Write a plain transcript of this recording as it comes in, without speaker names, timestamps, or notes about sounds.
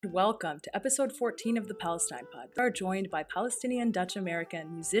Welcome to episode 14 of the Palestine Pod. We are joined by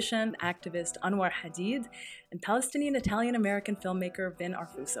Palestinian-Dutch-American musician, activist Anwar Hadid, and Palestinian-Italian-American filmmaker Vin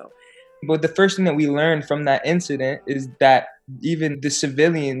Arfuso. But the first thing that we learned from that incident is that even the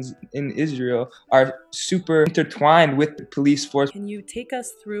civilians in Israel are super intertwined with the police force. Can you take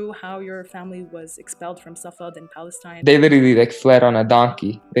us through how your family was expelled from Safed in Palestine? They literally fled on a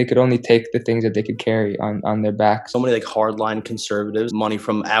donkey. They could only take the things that they could carry on their backs. So many hardline conservatives, money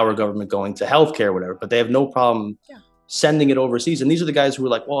from our government going to healthcare, whatever, but they have no problem sending it overseas. And these are the guys who are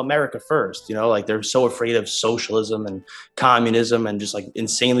like, well, America first, they're so afraid of socialism and communism and just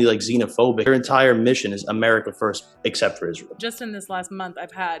insanely xenophobic. Their entire mission is America first, except for Israel. Just in this last month,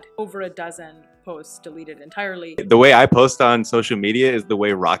 I've had over a dozen posts deleted entirely. The way I post on social media is the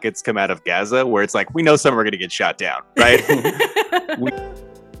way rockets come out of Gaza, where it's like, we know some are going to get shot down, right?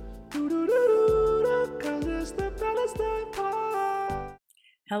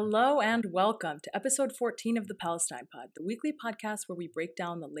 Hello and welcome to episode 14 of the Palestine Pod, the weekly podcast where we break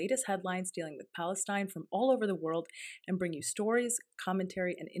down the latest headlines dealing with Palestine from all over the world and bring you stories,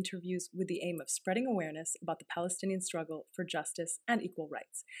 commentary, and interviews with the aim of spreading awareness about the Palestinian struggle for justice and equal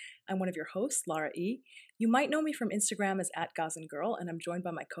rights. I'm one of your hosts, Lara E. You might know me from Instagram as @GazanGirl, and I'm joined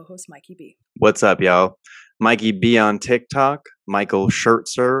by my co-host, Mikey B. What's up, y'all? Mikey B on TikTok, Michael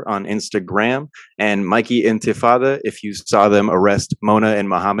Schertzer on Instagram, and Mikey Intifada if you saw them arrest Mona and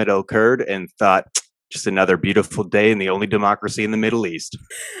Mohammed El-Kurd and thought, just another beautiful day in the only democracy in the Middle East.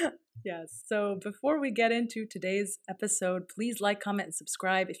 Yes. So before we get into today's episode, please like, comment, and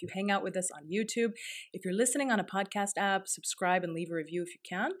subscribe if you hang out with us on YouTube. If you're listening on a podcast app, subscribe and leave a review if you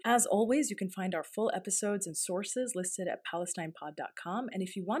can. As always, you can find our full episodes and sources listed at palestinepod.com. And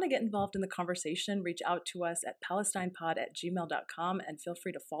if you want to get involved in the conversation, reach out to us at palestinepod@gmail.com and feel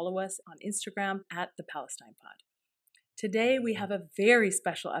free to follow us on Instagram @thepalestinepod. Today, we have a very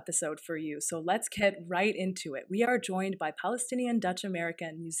special episode for you, so let's get right into it. We are joined by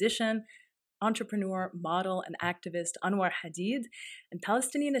Palestinian-Dutch-American musician, entrepreneur, model, and activist Anwar Hadid, and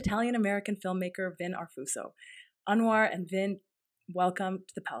Palestinian-Italian-American filmmaker Vin Arfuso. Anwar and Vin, welcome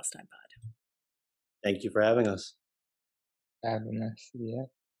to the Palestine Pod. Thank you for having us. Having us, yeah.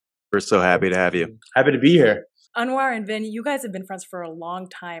 We're so happy to have you. Happy to be here. Anwar and Vin, you guys have been friends for a long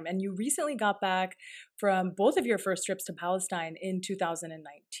time, and you recently got back from both of your first trips to Palestine in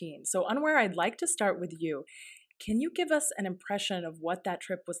 2019. So Anwar, I'd like to start with you. Can you give us an impression of what that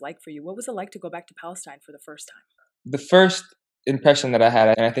trip was like for you? What was it like to go back to Palestine for the first time? The first impression that I had,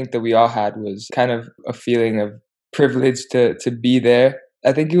 and I think that we all had, was kind of a feeling of privilege to be there.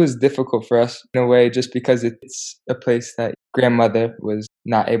 I think it was difficult for us in a way just because it's a place that grandmother was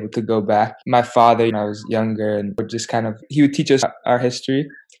not able to go back. My father, when I was younger, and he would teach us our history,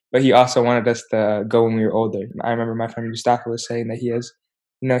 but he also wanted us to go when we were older. I remember my friend Mustafa was saying that he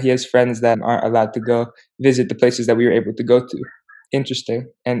has friends that aren't allowed to go visit the places that we were able to go to.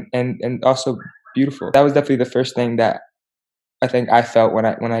 Interesting and also beautiful. That was definitely the first thing that I think I felt when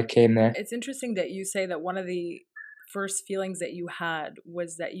I came there. It's interesting that you say that one of the first feelings that you had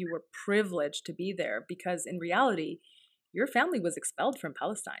was that you were privileged to be there, because in reality, your family was expelled from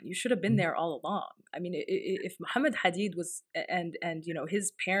Palestine. You should have been there all along. I mean, if Mohammed Hadid was and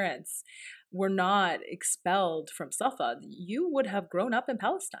his parents were not expelled from Safed, you would have grown up in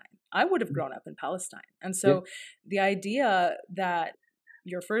Palestine. I would have grown up in Palestine. And so the idea that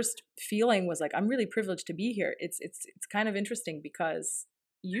your first feeling was like, I'm really privileged to be here, it's kind of interesting because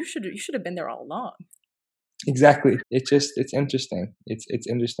you should have been there all along. Exactly. It's interesting. It's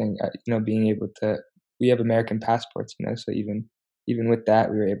interesting, being able to. We have American passports, so even with that,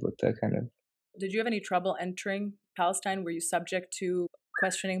 we were able to kind of. Did you have any trouble entering Palestine? Were you subject to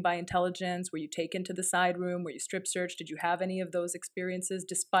questioning by intelligence? Were you taken to the side room? Were you strip searched? Did you have any of those experiences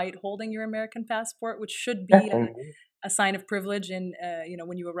despite holding your American passport, which should be a sign of privilege in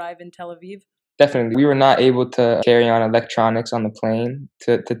when you arrive in Tel Aviv? Definitely. We were not able to carry on electronics on the plane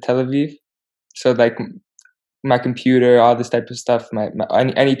to Tel Aviv. So my computer, all this type of stuff, my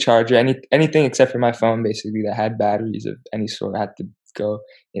any charger, anything except for my phone, basically, that had batteries of any sort, had to go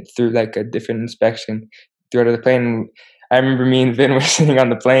through a different inspection through to the plane. I remember me and Vin were sitting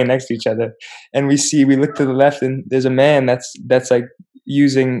on the plane next to each other, and we look to the left, and there's a man that's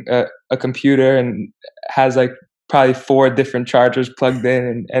using a computer and has probably 4 different chargers plugged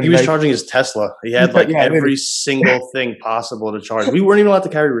in, and he was charging his Tesla. He had every single thing possible to charge. We weren't even allowed to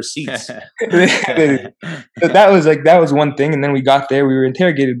carry receipts. So that was one thing. And then we got there. We were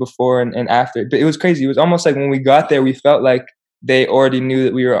interrogated before and after. But it was crazy. It was almost like when we got there, we felt like they already knew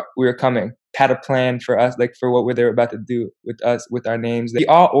that we were coming. Had a plan for us, for what they were about to do with us, with our names. They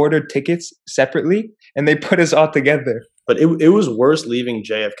all ordered tickets separately, and they put us all together. But it was worse leaving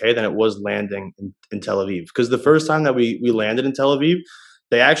JFK than it was landing in Tel Aviv. Because the first time that we landed in Tel Aviv,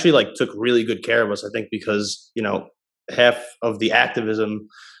 they actually like took really good care of us. I think because, you know, half of the activism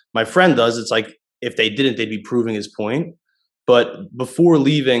my friend does, it's like if they didn't, they'd be proving his point. But before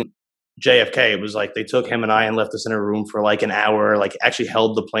leaving JFK, it was like they took him and I and left us in a room for like an hour, like actually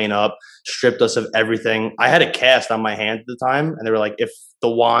held the plane up, stripped us of everything. I had a cast on my hand at the time, and they were like, if the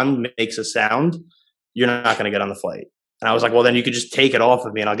wand makes a sound, you're not going to get on the flight. And I was like, well, then you could just take it off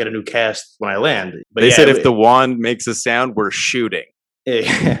of me and I'll get a new cast when I land. But they said if the wand makes a sound, we're shooting.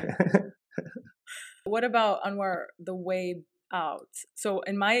 What about, Anwar, the way out? So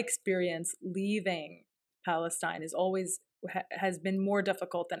in my experience, leaving Palestine is always has been more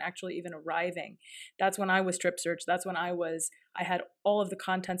difficult than actually even arriving. That's when I was strip searched. That's when I had all of the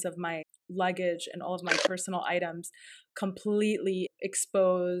contents of my luggage and all of my personal items completely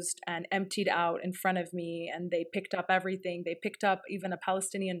exposed and emptied out in front of me. And they picked up everything. They picked up even a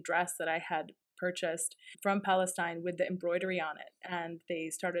Palestinian dress that I had purchased from Palestine with the embroidery on it. And they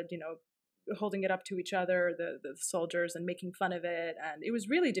started, holding it up to each other, the soldiers, and making fun of it. And it was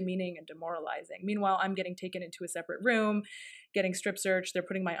really demeaning and demoralizing. Meanwhile, I'm getting taken into a separate room, getting strip searched. They're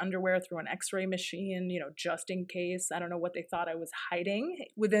putting my underwear through an x-ray machine, just in case. I don't know what they thought I was hiding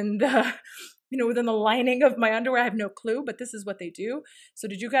within the, within the lining of my underwear. I have no clue, but this is what they do. So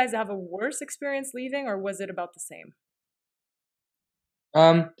did you guys have a worse experience leaving, or was it about the same?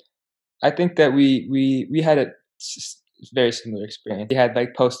 I think that we had a very similar experience. We had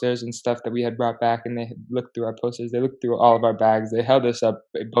like posters and stuff that we had brought back, and they had looked through our posters. They looked through all of our bags. They held us up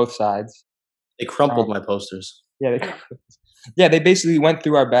both sides. They crumpled my posters. Yeah, they basically went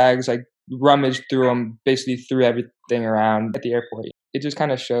through our bags, like rummaged through them, basically threw everything around at the airport. It just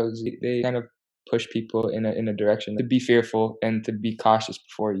kind of shows they kind of push people in a direction to be fearful and to be cautious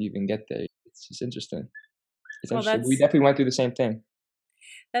before you even get there. It's just interesting. We definitely went through the same thing.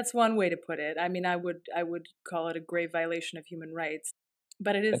 That's one way to put it. I mean, I would call it a grave violation of human rights,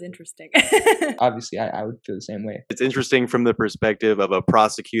 but it is interesting. Obviously, I would feel the same way. It's interesting from the perspective of a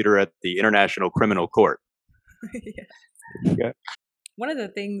prosecutor at the International Criminal Court. Yeah. One of the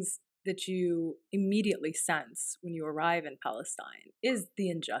things that you immediately sense when you arrive in Palestine is the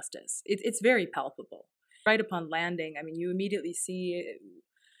injustice. It's very palpable. Right upon landing, I mean, you immediately see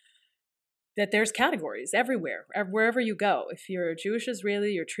that there's categories everywhere, wherever you go. If you're a Jewish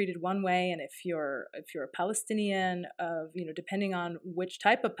Israeli, you're treated one way, and if you're a Palestinian, depending on which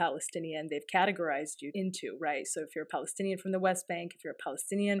type of Palestinian they've categorized you into, right? So if you're a Palestinian from the West Bank, if you're a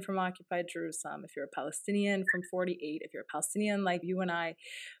Palestinian from occupied Jerusalem, if you're a Palestinian from 48, if you're a Palestinian like you and I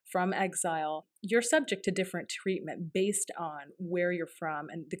from exile, you're subject to different treatment based on where you're from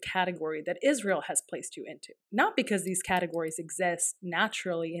and the category that Israel has placed you into. Not because these categories exist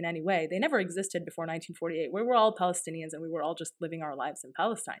naturally in any way. They never existed before 1948. We were all Palestinians and we were all just living our lives in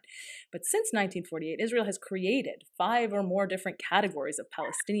Palestine. But since 1948, Israel has created 5 or more different categories of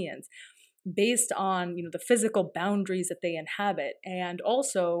Palestinians based on the physical boundaries that they inhabit, and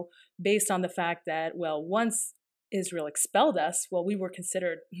also based on the fact that, well, once Israel expelled us, well, we were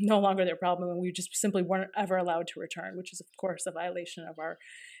considered no longer their problem, and we just simply weren't ever allowed to return, which is, of course, a violation of our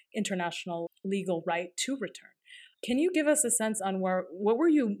international legal right to return. Can you give us a sense on what were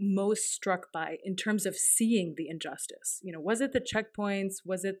you most struck by in terms of seeing the injustice? Was it the checkpoints?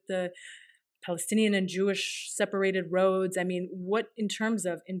 Was it the Palestinian and Jewish separated roads? I mean, what in terms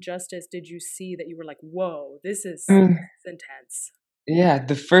of injustice did you see that you were like, whoa, this is intense? Yeah,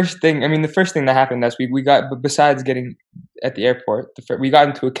 the first thing that happened last week, besides getting at the airport, we got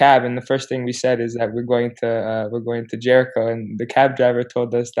into a cab, and the first thing we said is that we're going to Jericho, and the cab driver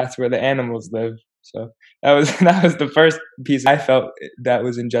told us that's where the animals live. So that was the first piece I felt that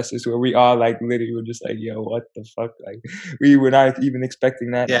was injustice, where we all like literally were just like, yo, what the fuck? Like, we were not even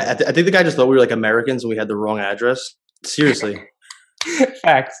expecting that. Yeah, I think the guy just thought we were like Americans and we had the wrong address. Seriously.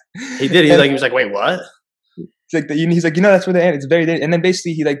 Facts. He did. He was like, wait, what? He's like, that's where the end. It's very dangerous. And then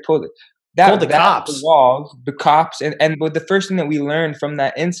basically he like pulled the cops, the walls, the cops, but the first thing that we learned from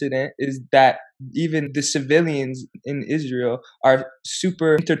that incident is that even the civilians in Israel are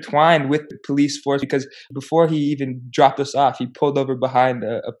super intertwined with the police force, because before he even dropped us off, he pulled over behind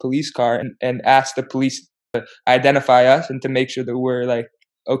a police car and asked the police to identify us and to make sure that we're like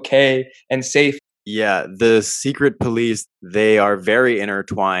okay and safe. Yeah, the secret police, they are very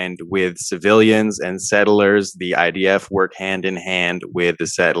intertwined with civilians and settlers. The IDF work hand in hand with the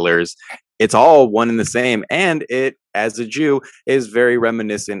settlers. It's all one and the same. And it, as a Jew, is very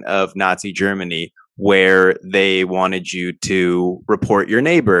reminiscent of Nazi Germany, where they wanted you to report your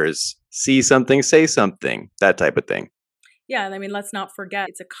neighbors, see something, say something, that type of thing. Yeah, and I mean, let's not forget,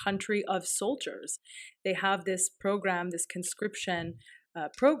 it's a country of soldiers. They have this program, this conscription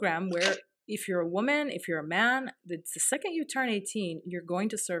program, where if you're a woman, if you're a man, the second you turn 18, you're going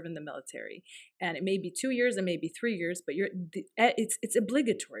to serve in the military. And it may be 2 years, it may be 3 years, but it's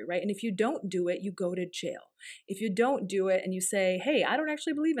obligatory, right? And if you don't do it, you go to jail. If you don't do it and you say, hey, I don't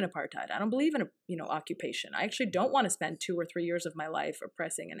actually believe in apartheid, I don't believe in occupation, I actually don't want to spend 2 or 3 years of my life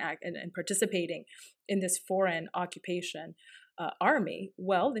oppressing and participating in this foreign occupation army,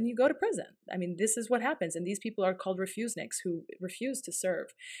 well, then you go to prison. I mean, this is what happens. And these people are called refuseniks, who refuse to serve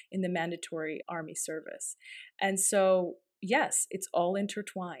in the mandatory army service. And so, yes, it's all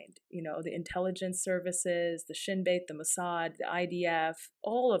intertwined. The intelligence services, the Shin Bet, the Mossad, the IDF,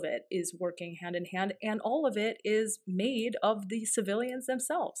 all of it is working hand in hand, and all of it is made of the civilians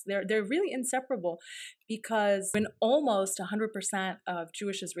themselves. They're really inseparable, because when almost 100% of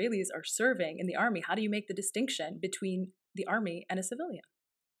Jewish Israelis are serving in the army, how do you make the distinction between the army and a civilian?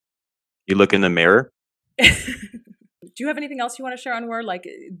 You look in the mirror. Do you have anything else you want to share, Anwar, like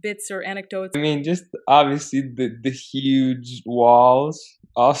bits or anecdotes? I mean, just obviously the huge walls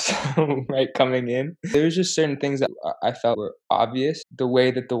also, right, coming in. There was just certain things that I felt were obvious. The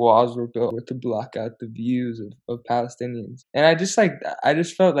way that the walls were built were to block out the views of Palestinians. And I just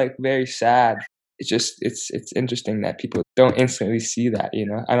felt like very sad. It's interesting that people don't instantly see that,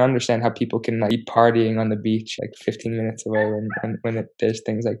 I don't understand how people can be partying on the beach 15 minutes away when there's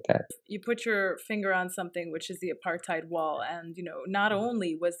things like that. You put your finger on something, which is the apartheid wall. And, not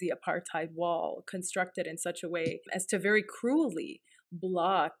only was the apartheid wall constructed in such a way as to very cruelly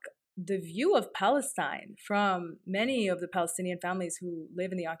block the view of Palestine from many of the Palestinian families who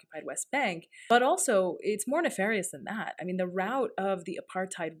live in the occupied West Bank, but also it's more nefarious than that. I mean, the route of the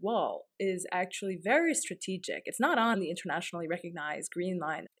apartheid wall is actually very strategic. It's not on the internationally recognized Green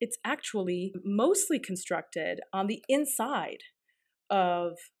Line. It's actually mostly constructed on the inside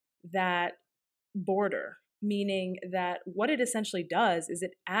of that border, meaning that what it essentially does is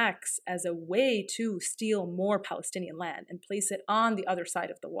it acts as a way to steal more Palestinian land and place it on the other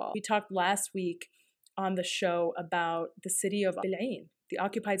side of the wall. We talked last week on the show about the city of Bil'in, the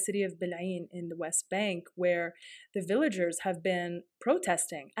occupied city of Bil'in in the West Bank, where the villagers have been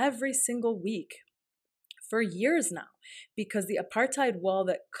protesting every single week for years now, because the apartheid wall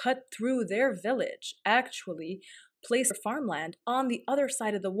that cut through their village actually placed farmland on the other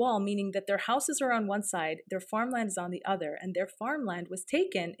side of the wall, meaning that their houses are on one side, their farmland is on the other, and their farmland was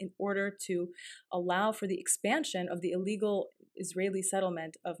taken in order to allow for the expansion of the illegal Israeli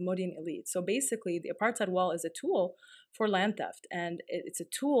settlement of Modi'in Illit. So basically, the apartheid wall is a tool for land theft, and it's a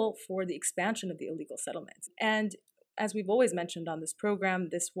tool for the expansion of the illegal settlements. And as we've always mentioned on this program,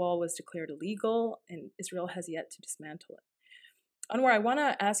 this wall was declared illegal, and Israel has yet to dismantle it. Anwar, I want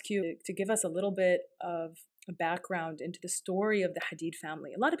to ask you to give us a little bit of a background into the story of the Hadid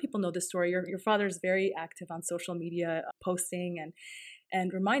family. A lot of people know this story. Your father is very active on social media, posting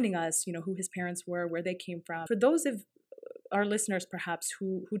and reminding us, who his parents were, where they came from. For those of our listeners, perhaps,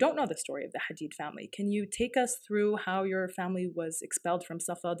 who don't know the story of the Hadid family, can you take us through how your family was expelled from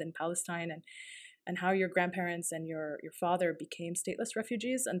Safad in Palestine, and how your grandparents and your father became stateless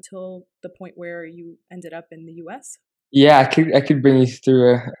refugees until the point where you ended up in the U.S.? Yeah, I could bring you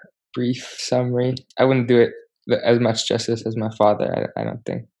through a brief summary. I wouldn't do it as much justice as my father, I don't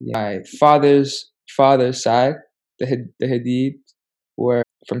think. My father's side, the Hadid, were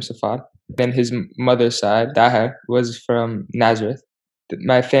from Safad. Then his mother's side, Daher, was from Nazareth.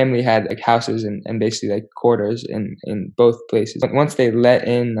 My family had houses and basically quarters in both places. Once they let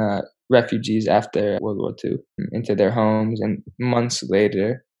in refugees after World War II into their homes, and months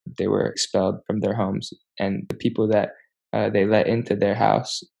later they were expelled from their homes, and the people that they let into their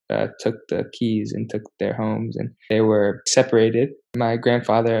house took the keys and took their homes, and they were separated, my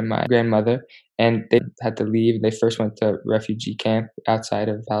grandfather and my grandmother, and they had to leave. They first went to refugee camp outside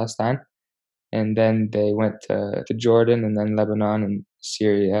of Palestine, and then they went to Jordan, and then Lebanon and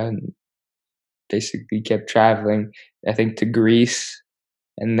Syria, and basically kept traveling, I think, to Greece,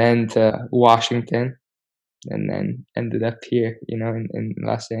 and then to Washington, and then ended up here, in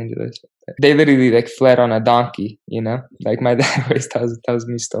Los Angeles. They literally fled on a donkey, my dad always tells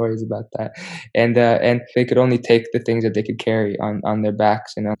me stories about that. And they could only take the things that they could carry on their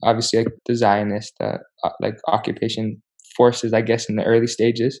backs, obviously the Zionist occupation forces, I guess, in the early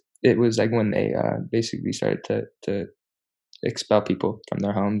stages. It was when they basically started to expel people from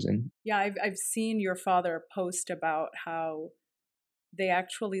their homes. And yeah, I've seen your father post about how they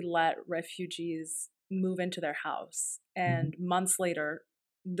actually let refugees move into their house, and months later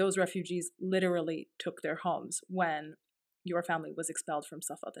those refugees literally took their homes when your family was expelled from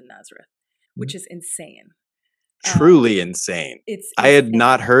Safad and Nazareth, which is insane. Truly insane. It's I had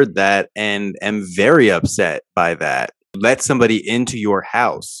not insane. heard that and am very upset by that. Let somebody into your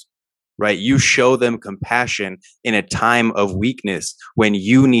house, right? You show them compassion in a time of weakness when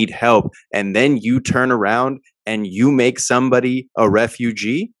you need help, and then you turn around and you make somebody a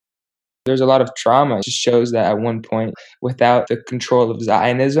refugee. There's a lot of trauma. It just shows that at one point, without the control of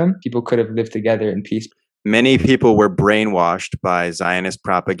Zionism, people could have lived together in peace. Many people were brainwashed by Zionist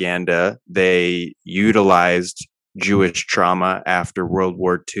propaganda. They utilized Jewish trauma after World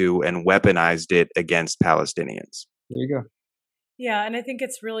War II and weaponized it against Palestinians. There you go. Yeah, and I think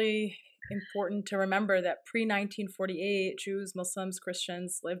it's really important to remember that pre-1948, Jews, Muslims,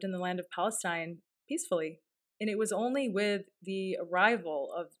 Christians lived in the land of Palestine peacefully. And it was only with the arrival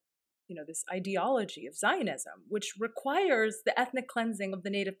of this ideology of Zionism, which requires the ethnic cleansing of the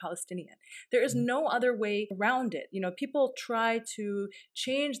native Palestinian. There is no other way around it. People try to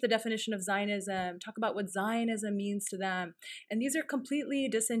change the definition of Zionism, talk about what Zionism means to them. And these are completely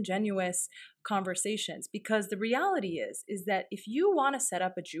disingenuous conversations, because the reality is that if you want to set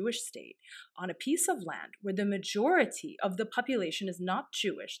up a Jewish state on a piece of land where the majority of the population is not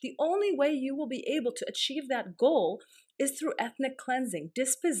Jewish, the only way you will be able to achieve that goal is through ethnic cleansing,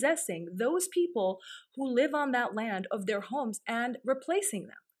 dispossessing those people who live on that land of their homes and replacing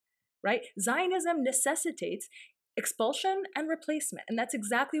them, right? Zionism necessitates expulsion and replacement. And that's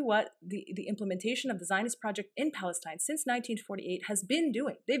exactly what the implementation of the Zionist project in Palestine since 1948 has been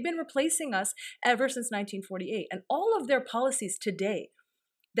doing. They've been replacing us ever since 1948. And all of their policies today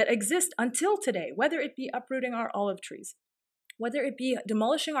that exist until today, whether it be uprooting our olive trees, whether it be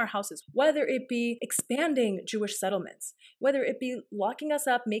demolishing our houses, whether it be expanding Jewish settlements, whether it be locking us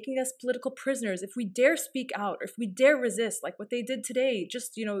up, making us political prisoners, if we dare speak out, or if we dare resist, like what they did today,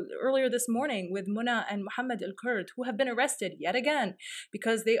 just earlier this morning with Muna and Muhammad al-Kurd, who have been arrested yet again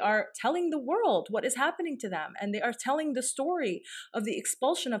because they are telling the world what is happening to them, and they are telling the story of the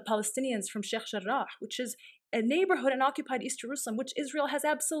expulsion of Palestinians from Sheikh Jarrah, which is a neighborhood in occupied East Jerusalem, which Israel has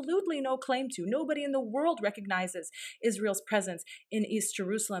absolutely no claim to. Nobody in the world recognizes Israel's presence in East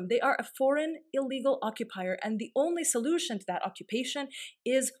Jerusalem. They are a foreign illegal occupier, and the only solution to that occupation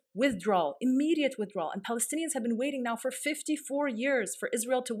is withdrawal, immediate withdrawal. And Palestinians have been waiting now for 54 years for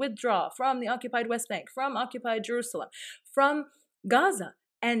Israel to withdraw from the occupied West Bank, from occupied Jerusalem, from Gaza.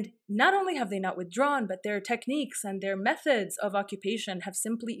 And not only have they not withdrawn, but their techniques and their methods of occupation have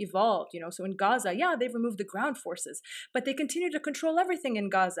simply evolved. So in Gaza, yeah, they've removed the ground forces, but they continue to control everything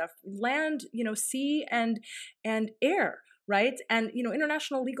in Gaza: land, sea, and air. Right? And,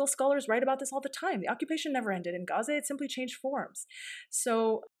 international legal scholars write about this all the time. The occupation never ended in Gaza. It simply changed forms.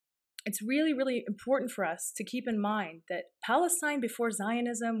 So it's really, really important for us to keep in mind that Palestine before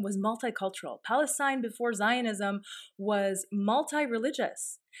Zionism was multicultural. Palestine before Zionism was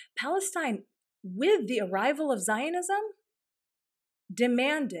multi-religious. Palestine, with the arrival of Zionism,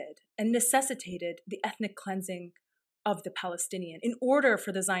 demanded and necessitated the ethnic cleansing of the Palestinian in order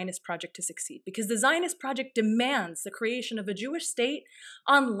for the Zionist project to succeed. Because the Zionist project demands the creation of a Jewish state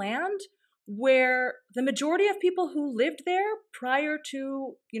on land where the majority of people who lived there prior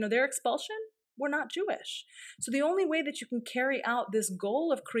to their expulsion were not Jewish. So the only way that you can carry out this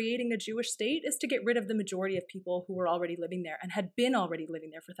goal of creating a Jewish state is to get rid of the majority of people who were already living there and had been already living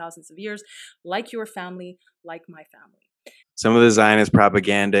there for thousands of years, like your family, like my family. Some of the Zionist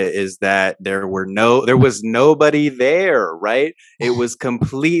propaganda is that there was nobody there, right? It was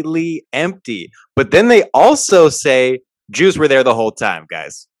completely empty. But then they also say Jews were there the whole time,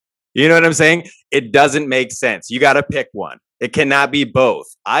 guys. You know what I'm saying? It doesn't make sense. You got to pick one. It cannot be both.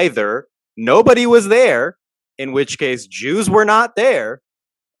 Either nobody was there, in which case Jews were not there,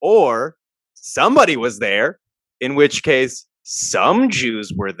 or somebody was there, in which case some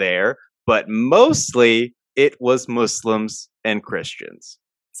Jews were there, but mostly it was Muslims and Christians.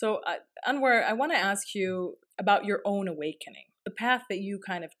 So, Anwar, I want to ask you about your own awakening, the path that you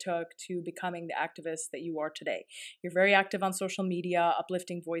kind of took to becoming the activist that you are today. You're very active on social media,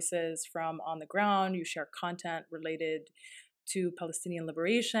 uplifting voices from on the ground. You share content related to Palestinian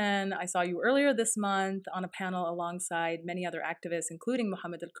liberation. I saw you earlier this month on a panel alongside many other activists, including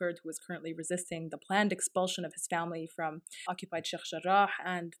Muhammad al-Kurd, who is currently resisting the planned expulsion of his family from occupied Sheikh Jarrah,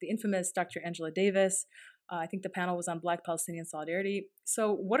 and the infamous Dr. Angela Davis. I think the panel was on Black Palestinian solidarity.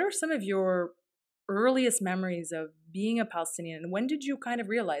 So what are some of your earliest memories of being a Palestinian? And when did you kind of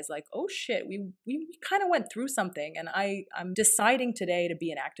realize, like, oh shit, we kind of went through something, and I'm deciding today to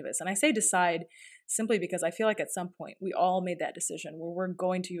be an activist? And I say decide simply because I feel like at some point we all made that decision where we're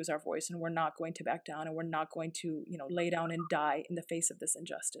going to use our voice and we're not going to back down and we're not going to, lay down and die in the face of this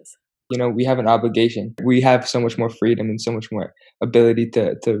injustice. we have an obligation. We have so much more freedom and so much more ability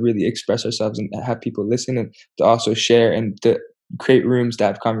to really express ourselves and have people listen, and to also share and to create rooms to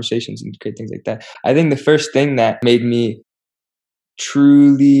have conversations and create things like that. I think the first thing that made me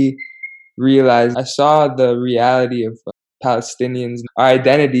truly realize, I saw the reality of Palestinians, our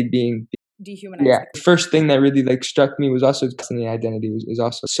identity being dehumanized. Yeah, the first thing that really struck me was also Palestinian identity was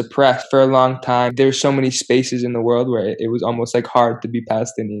also suppressed for a long time. There's so many spaces in the world where it was almost hard to be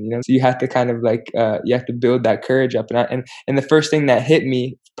Palestinian, So you have to kind of you have to build that courage up, and the first thing that hit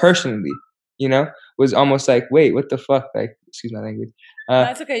me personally, was almost wait, what the fuck? Excuse my language.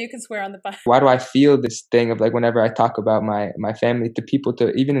 That's okay. You can swear on the podcast. Why do I feel this thing of whenever I talk about my family to people,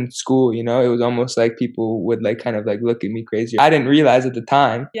 to even in school, it was almost people would kind of look at me crazy. I didn't realize at the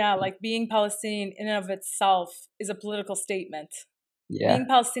time. Yeah, being Palestinian in and of itself is a political statement. Yeah. Being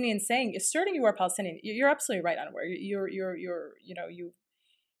Palestinian, asserting you are Palestinian. You're absolutely right, Anwar.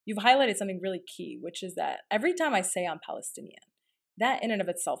 You've highlighted something really key, which is that every time I say I'm Palestinian, that in and of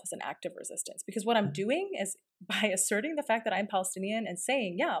itself is an act of resistance, because what I'm doing is, by asserting the fact that I'm Palestinian and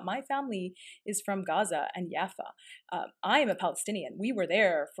saying, yeah, my family is from Gaza and Jaffa, I am a Palestinian. We were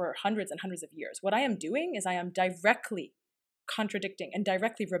there for hundreds and hundreds of years. What I am doing is I am directly contradicting and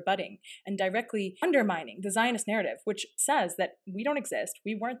directly rebutting and directly undermining the Zionist narrative, which says that we don't exist,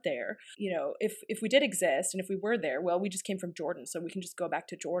 we weren't there. If we did exist and if we were there, well, we just came from Jordan, so we can just go back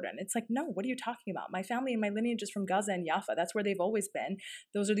to Jordan. It's no, what are you talking about? My family and my lineage is from Gaza and Jaffa. That's where they've always been.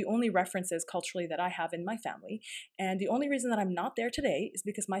 Those are the only references culturally that I have in my family. And the only reason that I'm not there today is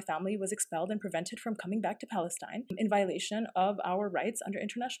because my family was expelled and prevented from coming back to Palestine in violation of our rights under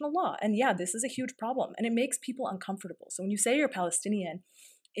international law. And yeah, this is a huge problem, and it makes people uncomfortable. So when you say you're Palestinian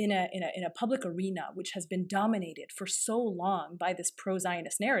in a public arena which has been dominated for so long by this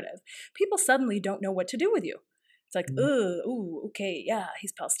pro-Zionist narrative, people suddenly don't know what to do with you. It's ooh, okay, yeah,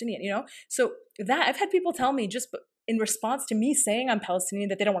 he's Palestinian, So that I've had people tell me, just in response to me saying I'm Palestinian,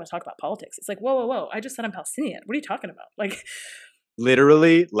 that they don't want to talk about politics. It's whoa, I just said I'm Palestinian. What are you talking about?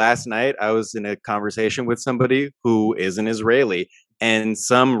 Literally last night, I was in a conversation with somebody who is an Israeli, and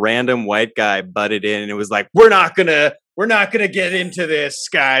some random white guy butted in and it was we're not gonna get into this,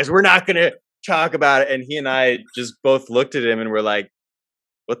 guys. We're not gonna talk about it. And he and I just both looked at him and were like,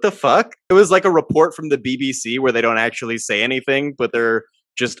 what the fuck? It was a report from the BBC where they don't actually say anything, but they're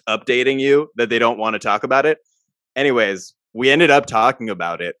just updating you that they don't want to talk about it. Anyways, we ended up talking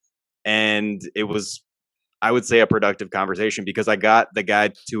about it, and it was, I would say, a productive conversation, because I got the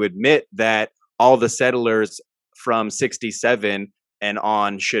guy to admit that all the settlers from 67 and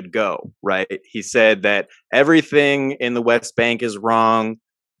on should go, right? He said that everything in the West Bank is wrong,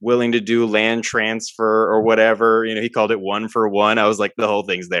 willing to do land transfer or whatever. He called it 1 for 1. I was like, the whole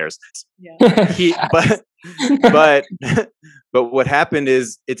thing's theirs. Yeah. But what happened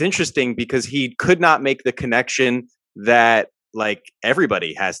is, it's interesting because he could not make the connection that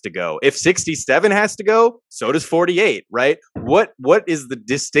everybody has to go. If 67 has to go, so does 48, right? What is the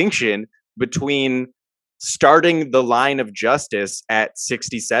distinction between starting the line of justice at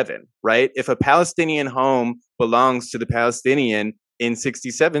 67, right? If a Palestinian home belongs to the Palestinian in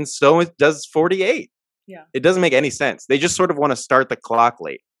 67, so it does 48. Yeah. It doesn't make any sense. They just sort of want to start the clock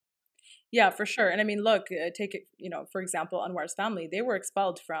late. Yeah, for sure. And I mean, look, take it, for example, Anwar's family, they were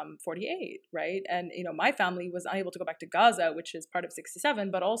expelled from 48, right? And, my family was unable to go back to Gaza, which is part of 67,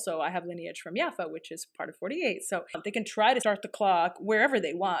 but also I have lineage from Jaffa, which is part of 48. So they can try to start the clock wherever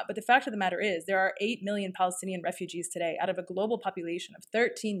they want. But the fact of the matter is, there are 8 million Palestinian refugees today out of a global population of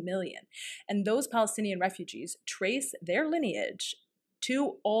 13 million. And those Palestinian refugees trace their lineage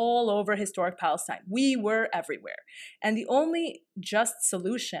to all over historic Palestine. We were everywhere. And the only just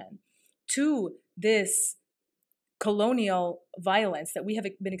solution to this colonial violence that we have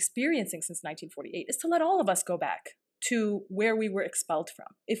been experiencing since 1948 is to let all of us go back to where we were expelled from,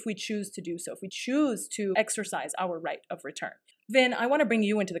 if we choose to do so, if we choose to exercise our right of return. Vin, I want to bring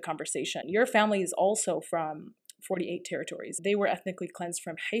you into the conversation. Your family is also from 48 territories. They were ethnically cleansed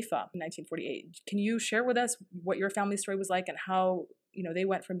from Haifa in 1948. Can you share with us what your family story was like and how they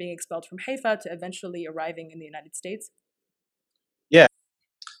went from being expelled from Haifa to eventually arriving in the United States? Yeah.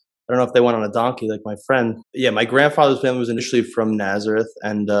 I don't know if they went on a donkey like my friend. Yeah, my grandfather's family was initially from Nazareth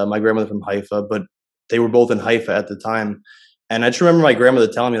and my grandmother from Haifa, but they were both in Haifa at the time. And I just remember my grandmother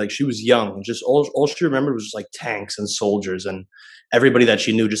telling me she was young and just all she remembered was just tanks and soldiers and everybody that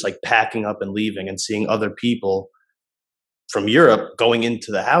she knew just packing up and leaving and seeing other people from Europe going into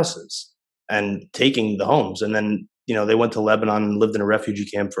the houses and taking the homes. And then, they went to Lebanon and lived in a refugee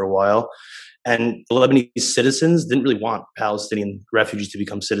camp for a while. And the Lebanese citizens didn't really want Palestinian refugees to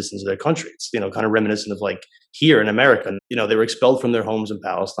become citizens of their country. It's, kind of reminiscent of like here in America. They were expelled from their homes in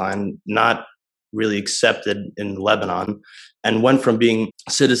Palestine, not really accepted in Lebanon, and went from being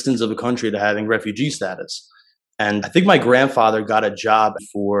citizens of a country to having refugee status. And I think my grandfather got a job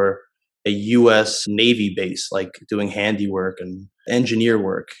for a U.S. Navy base, like doing handiwork and engineer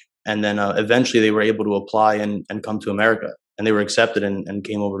work. And then eventually they were able to apply and come to America. And they were accepted and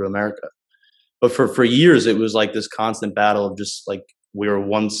came over to America. But for years, it was like this constant battle of just like we were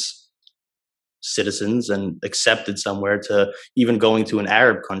once citizens and accepted somewhere to even going to an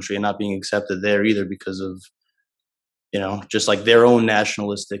Arab country and not being accepted there either because of, just like their own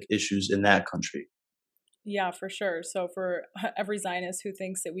nationalistic issues in that country. Yeah, for sure. So for every Zionist who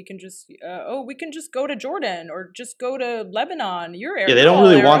thinks that we can just, we can just go to Jordan or just go to Lebanon, you're Arab. Yeah, they don't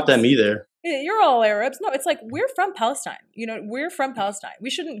really want them either. You're all Arabs. No, it's like we're from Palestine. We're from Palestine.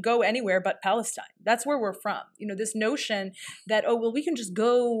 We shouldn't go anywhere but Palestine. That's where we're from. This notion that, we can just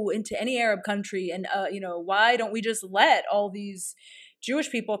go into any Arab country and, why don't we just let all these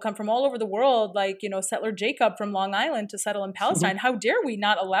Jewish people come from all over the world, like, settler Jacob from Long Island to settle in Palestine. How dare we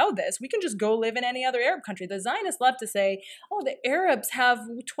not allow this? We can just go live in any other Arab country. The Zionists love to say, the Arabs have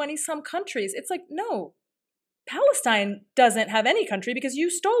 20 some countries. It's like, no, Palestine doesn't have any country because you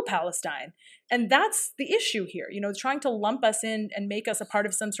stole Palestine. And that's the issue here, trying to lump us in and make us a part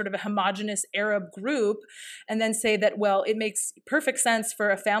of some sort of a homogenous Arab group and then say that, it makes perfect sense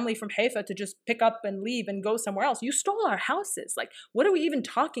for a family from Haifa to just pick up and leave and go somewhere else. You stole our houses. Like, what are we even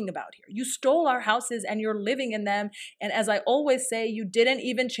talking about here? You stole our houses and you're living in them. And as I always say, you didn't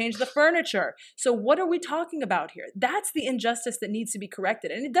even change the furniture. So what are we talking about here? That's the injustice that needs to be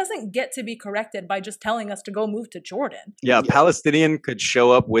corrected. And it doesn't get to be corrected by just telling us to go move to Jordan. Yeah, a Palestinian could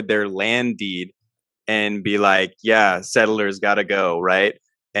show up with their land deed and be like, yeah, settlers gotta go, right?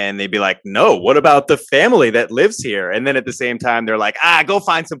 And they'd be like, no, what about the family that lives here? And then at the same time, they're like, go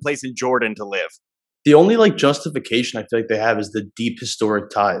find some place in Jordan to live. The only like justification I feel like they have is the deep historic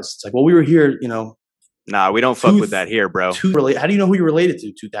ties. It's like, well, we were here, Nah, we don't fuck with that here, bro. How do you know who you're related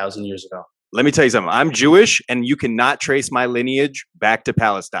to 2,000 years ago? Let me tell you something. I'm Jewish, and you cannot trace my lineage back to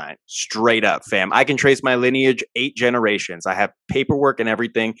Palestine. Straight up, fam. I can trace my lineage 8 generations. I have paperwork and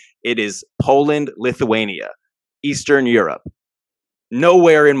everything. It is Poland, Lithuania, Eastern Europe.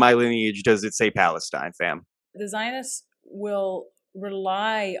 Nowhere in my lineage does it say Palestine, fam. The Zionists will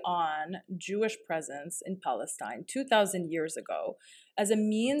rely on Jewish presence in Palestine 2,000 years ago as a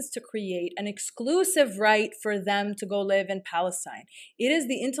means to create an exclusive right for them to go live in Palestine. It is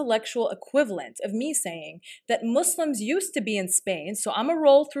the intellectual equivalent of me saying that Muslims used to be in Spain, so I'm going to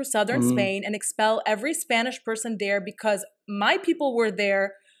roll through southern Spain and expel every Spanish person there because my people were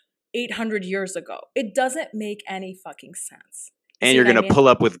there 800 years ago. It doesn't make any fucking sense. And you're going to pull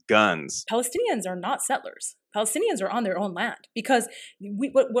up with guns. Palestinians are not settlers. Palestinians are on their own land because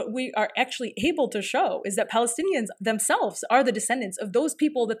what we are actually able to show is that Palestinians themselves are the descendants of those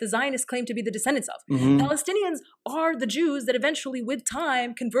people that the Zionists claim to be the descendants of. Palestinians are the Jews that eventually with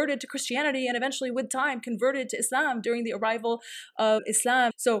time converted to Christianity and eventually with time converted to Islam during the arrival of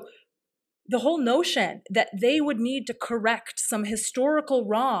Islam. So the whole notion that they would need to correct some historical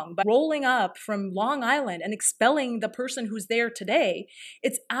wrong by rolling up from Long Island and expelling the person who's there today,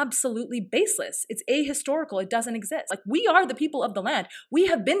 it's absolutely baseless. It's ahistorical. It doesn't exist. Like, we are the people of the land. We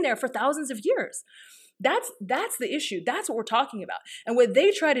have been there for thousands of years. That's the issue. That's what we're talking about. And what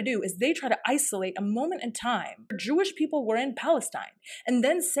they try to do is they try to isolate a moment in time where Jewish people were in Palestine and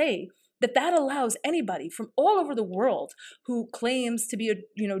then say that allows anybody from all over the world who claims to be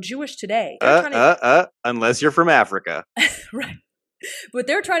Jewish today. Unless you're from Africa. Right. What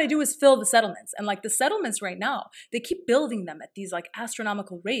they're trying to do is fill the settlements. And like the settlements right now, they keep building them at these like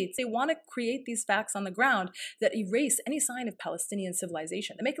astronomical rates. They want to create these facts on the ground that erase any sign of Palestinian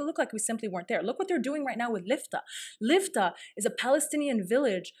civilization. They make it look like we simply weren't there. Look what they're doing right now with Lifta. Lifta is a Palestinian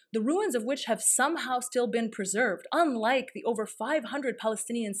village, the ruins of which have somehow still been preserved, unlike the over 500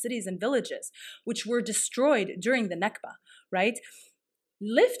 Palestinian cities and villages, which were destroyed during the Nakba, right?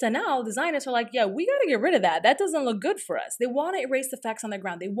 Lifta now, the Zionists are like, yeah, we got to get rid of that. That doesn't look good for us. They want to erase the facts on the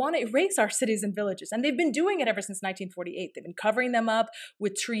ground. They want to erase our cities and villages. And they've been doing it ever since 1948. They've been covering them up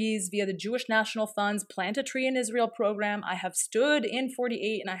with trees via the Jewish National Fund's Plant a Tree in Israel program. I have stood in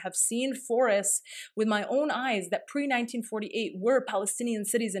 48 and I have seen forests with my own eyes that pre-1948 were Palestinian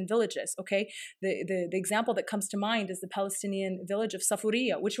cities and villages, okay? The example that comes to mind is the Palestinian village of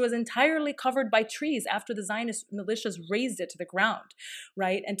Safuriya, which was entirely covered by trees after the Zionist militias razed it to the ground,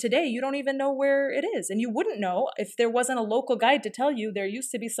 right? And today you don't even know where it is. And you wouldn't know if there wasn't a local guide to tell you there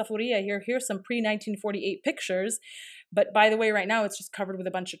used to be Safuria here. Here's some pre-1948 pictures. But by the way, right now it's just covered with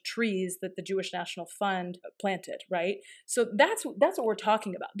a bunch of trees that the Jewish National Fund planted, right? So that's what we're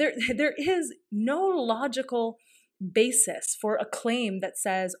talking about. There is no logical basis for a claim that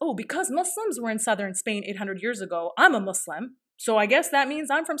says, oh, because Muslims were in southern Spain 800 years ago, I'm a Muslim. So I guess that means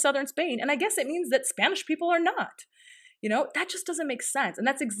I'm from southern Spain. And I guess it means that Spanish people are not. That just doesn't make sense. And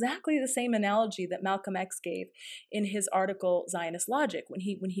that's exactly the same analogy that Malcolm X gave in his article, Zionist Logic, when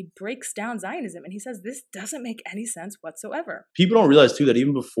he breaks down Zionism and he says, this doesn't make any sense whatsoever. People don't realize, too, that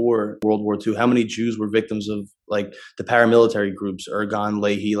even before World War II, how many Jews were victims of, like, the paramilitary groups, Ergon,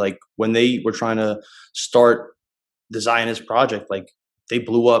 Leahy, like, when they were trying to start the Zionist project, like, they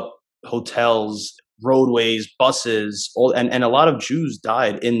blew up hotels, roadways, buses, and a lot of Jews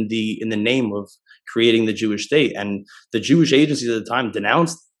died in the name of creating the Jewish state. And the Jewish agencies at the time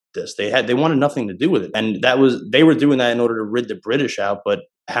denounced this. They wanted nothing to do with it. And they were doing that in order to rid the British out. But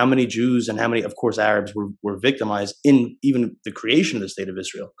how many Jews and how many, of course, Arabs were victimized in even the creation of the state of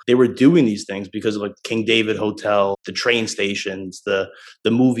Israel? They were doing these things because of, like, King David Hotel, the train stations, the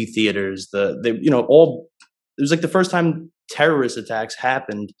movie theaters, all. It was like the first time terrorist attacks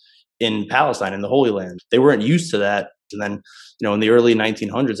happened in Palestine, in the Holy Land. They weren't used to that. And then, in the early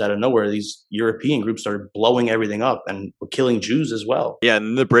 1900s, out of nowhere, these European groups started blowing everything up and were killing Jews as well. Yeah,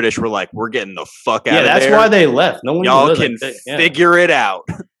 and the British were like, we're getting the fuck out of there. Yeah, that's why they left. No one Y'all can figure it out.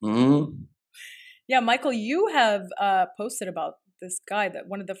 Mm-hmm. Yeah, Michael, you have posted about this guy, that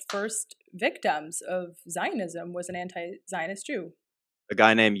one of the first victims of Zionism was an anti-Zionist Jew. A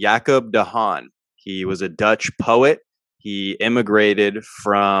guy named Jacob de Haan. He was a Dutch poet. He immigrated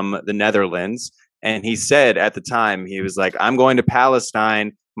from the Netherlands. And he said at the time, he was like, I'm going to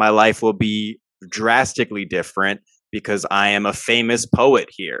Palestine. My life will be drastically different because I am a famous poet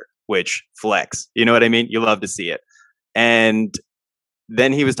here, which flex. You know what I mean? You love to see it. And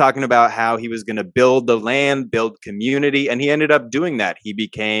then he was talking about how he was going to build the land, build community. And he ended up doing that. He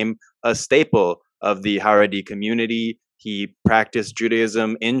became a staple of the Haredi community. He practiced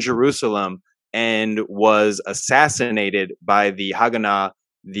Judaism in Jerusalem and was assassinated by the Haganah,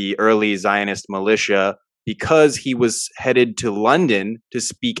 the early Zionist militia, because he was headed to London to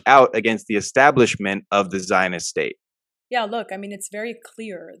speak out against the establishment of the Zionist state. Yeah, look, I mean, it's very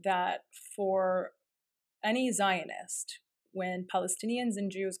clear that for any Zionist, when Palestinians and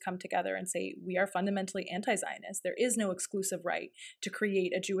Jews come together and say, we are fundamentally anti-Zionist, there is no exclusive right to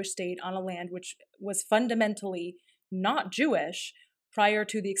create a Jewish state on a land which was fundamentally not Jewish prior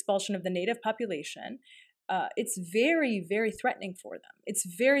to the expulsion of the native population. It's very, very threatening for them. It's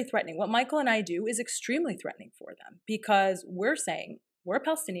very threatening. What Michael and I do is extremely threatening for them because we're saying we're a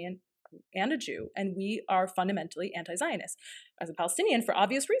Palestinian and a Jew, and we are fundamentally anti-Zionist. As a Palestinian, for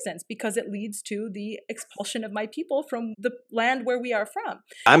obvious reasons, because it leads to the expulsion of my people from the land where we are from.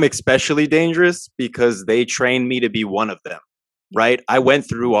 I'm especially dangerous because they trained me to be one of them, right? I went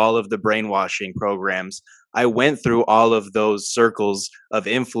through all of the brainwashing programs. I went through all of those circles of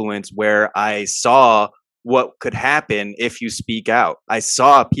influence where I saw what could happen if you speak out. I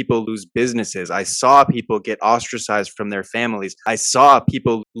saw people lose businesses. I saw people get ostracized from their families. I saw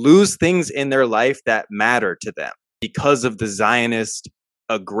people lose things in their life that matter to them because of the Zionist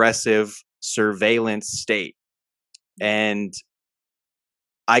aggressive surveillance state. And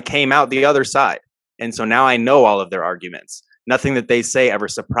I came out the other side. And so now I know all of their arguments. Nothing that they say ever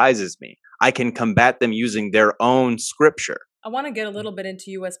surprises me. I can combat them using their own scripture. I want to get a little bit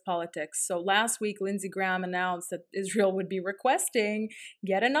into U.S. politics. So last week, Lindsey Graham announced that Israel would be requesting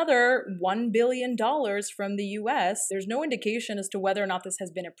yet another $1 billion from the U.S. There's no indication as to whether or not this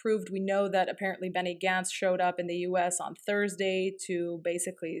has been approved. We know that apparently Benny Gantz showed up in the U.S. on Thursday to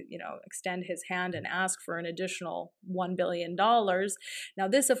basically, extend his hand and ask for an additional $1 billion. Now,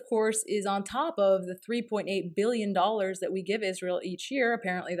 this, of course, is on top of the $3.8 billion that we give Israel each year.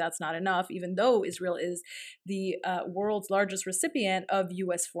 Apparently, that's not enough, even though Israel is the world's largest recipient of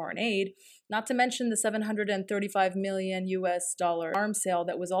U.S. foreign aid, not to mention the $735 million U.S. arms sale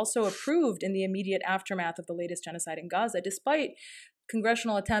that was also approved in the immediate aftermath of the latest genocide in Gaza, despite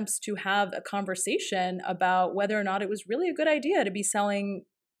congressional attempts to have a conversation about whether or not it was really a good idea to be selling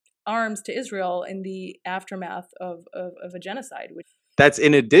arms to Israel in the aftermath of a genocide. That's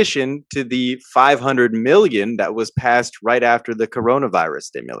in addition to the $500 million that was passed right after the coronavirus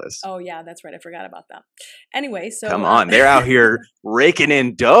stimulus. Oh, yeah, that's right. I forgot about that. Anyway, so... Come on, they're out here raking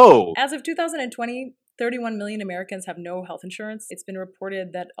in dough. As of 2020, 31 million Americans have no health insurance. It's been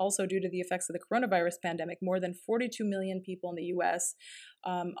reported that also due to the effects of the coronavirus pandemic, more than 42 million people in the US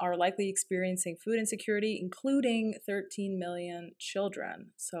are likely experiencing food insecurity, including 13 million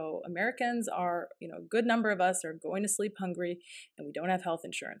children. So Americans are, a good number of us are going to sleep hungry, and we don't have health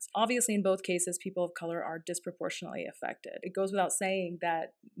insurance. Obviously, in both cases, people of color are disproportionately affected. It goes without saying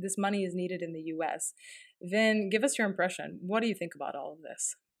that this money is needed in the US. Vin, give us your impression. What do you think about all of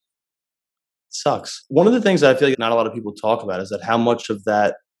this? Sucks. One of the things I feel like not a lot of people talk about is that how much of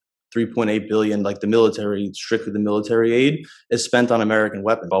that 3.8 billion, like the military, strictly the military aid, is spent on American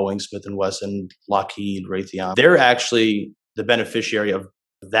weapons. Boeing, Smith and Wesson, Lockheed, Raytheon. They're actually the beneficiary of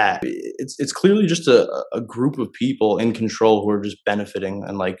that. It's clearly just a group of people in control who are just benefiting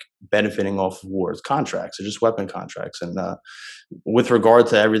off of war. It's contracts. They're just weapon contracts. And with regard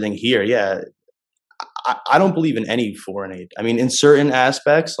to everything here, yeah, I don't believe in any foreign aid. I mean, in certain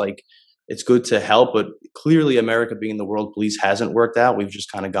aspects, like, it's good to help, but clearly America being the world police hasn't worked out. We've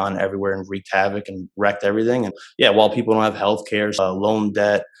just kind of gone everywhere and wreaked havoc and wrecked everything. And yeah, while people don't have health care, loan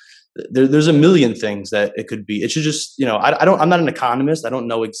debt, there's a million things that it could be. It should just, I'm not an economist. I don't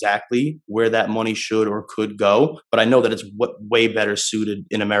know exactly where that money should or could go, but I know that it's way better suited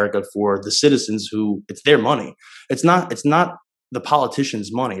in America for the citizens who it's their money. It's not the politicians'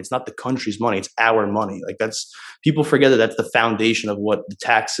 money. It's not the country's money. It's our money. Like, people forget that that's the foundation of what the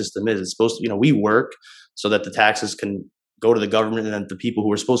tax system is. It's supposed to, we work so that the taxes can go to the government, and then the people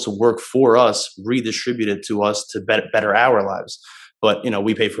who are supposed to work for us redistribute it to us to better our lives. But,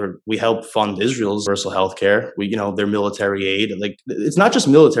 we help fund Israel's universal health care. Their military aid. Like, it's not just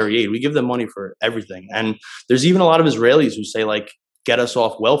military aid. We give them money for everything. And there's even a lot of Israelis who say, like, get us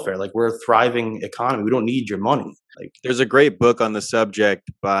off welfare. Like, we're a thriving economy. We don't need your money. Like, there's a great book on the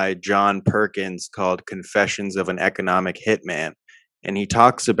subject by John Perkins called Confessions of an Economic Hitman. And he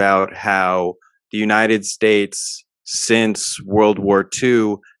talks about how the United States, since World War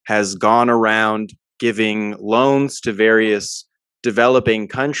II, has gone around giving loans to various developing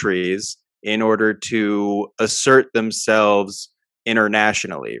countries in order to assert themselves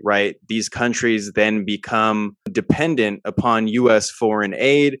internationally, right? These countries then become dependent upon U.S. foreign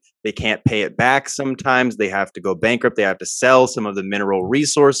aid. They can't pay it back sometimes. They have to go bankrupt. They have to sell some of the mineral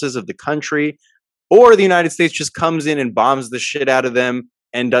resources of the country. Or the United States just comes in and bombs the shit out of them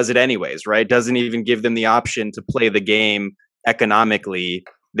and does it anyways, right? Doesn't even give them the option to play the game economically.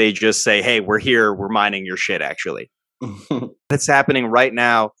 They just say, hey, we're here. We're mining your shit, actually. That's happening right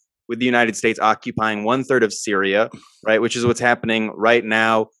now with the United States occupying 1/3 of Syria, right? Which is what's happening right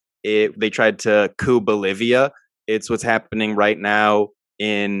now. They tried to coup Bolivia. It's what's happening right now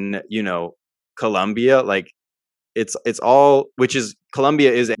in, Colombia. Like, it's all, which is,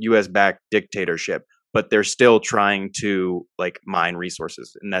 Colombia is a US-backed dictatorship, but they're still trying to, like, mine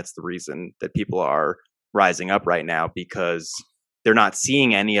resources. And that's the reason that people are rising up right now, because they're not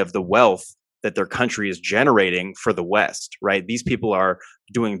seeing any of the wealth that their country is generating for the West, right? These people are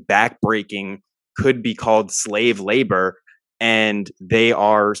doing backbreaking, could be called slave labor, and they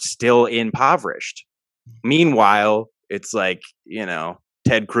are still impoverished. Meanwhile, it's like,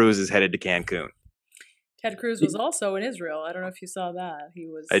 Ted Cruz is headed to Cancun. Ted Cruz was also in Israel. I don't know if you saw that.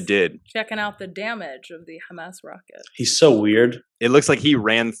 I did. Checking out the damage of the Hamas rocket. He's so weird. It looks like he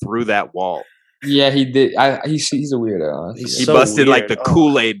ran through that wall. Yeah, he did. He's a weirdo. He's He so busted weird. like the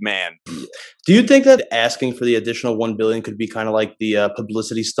Kool-Aid man. Do you think that asking for the additional $1 billion could be kind of like the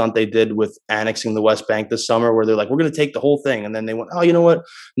publicity stunt they did with annexing the West Bank this summer, where they're like, we're going to take the whole thing, and then they went, oh, you know what?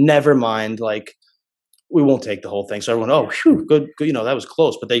 Never mind. Like, we won't take the whole thing. So everyone, oh, whew, good, that was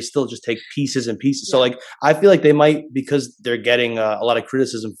close. But they still just take pieces and pieces. Yeah. So, like, I feel like they might, because they're getting a lot of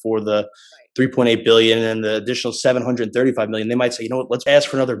criticism for the 3.8 billion and the additional 735 million, they might say, let's ask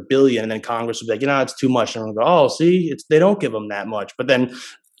for another billion. And then Congress would be like, it's too much. And everyone will go, oh, see, they don't give them that much. But then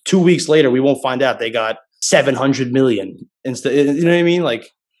 2 weeks later, we won't find out they got 700 million instead. You know what I mean? Like,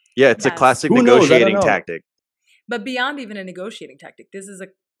 yeah, it's a classic negotiating tactic. But beyond even a negotiating tactic, this is a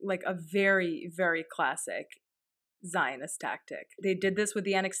very, very classic Zionist tactic. They did this with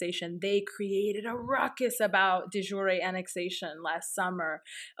the annexation. They created a ruckus about de jure annexation last summer.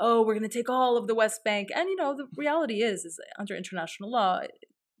 Oh, we're going to take all of the West Bank. And, the reality is under international law,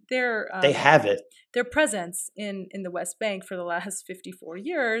 they have it. Their presence in the West Bank for the last 54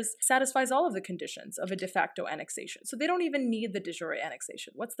 years satisfies all of the conditions of a de facto annexation. So they don't even need the de jure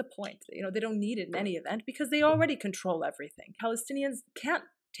annexation. What's the point? They don't need it in any event because they already control everything. Palestinians can't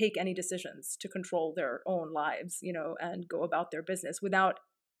take any decisions to control their own lives, and go about their business without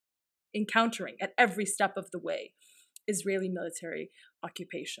encountering at every step of the way Israeli military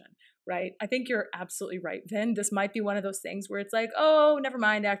occupation, right? I think you're absolutely right, Vin. This might be one of those things where it's like, oh, never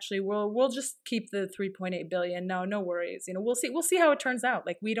mind. Actually, we'll just keep the 3.8 billion. No worries. We'll see how it turns out.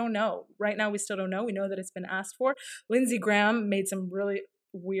 Like, we don't know right now. We still don't know. We know that it's been asked for. Lindsey Graham made some really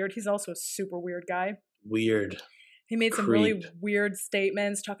weird. He's also a super weird guy. Weird. He made some really weird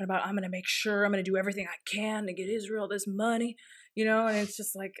statements talking about, I'm going to make sure I'm going to do everything I can to get Israel this money, and it's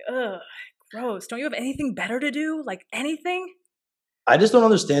just like, ugh, gross. Don't you have anything better to do? Like anything? I just don't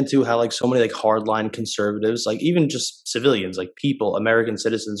understand too how like so many like hardline conservatives, like even just civilians, like people, American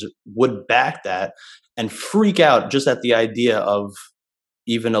citizens would back that and freak out just at the idea of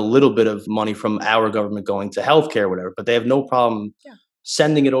even a little bit of money from our government going to healthcare or whatever, but they have no problem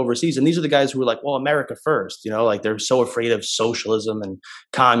sending it overseas. And these are the guys who are like, well, America first, like they're so afraid of socialism and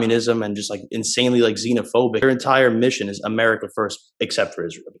communism and just like insanely like xenophobic. Their entire mission is America first, except for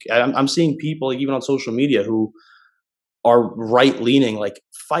Israel. I'm seeing people like, even on social media who are right-leaning, like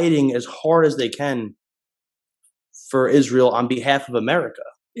fighting as hard as they can for Israel on behalf of America.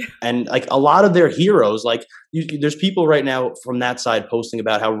 And like a lot of their heroes, like there's people right now from that side posting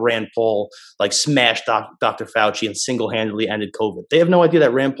about how Rand Paul like smashed Dr. Fauci and single-handedly ended COVID. They have no idea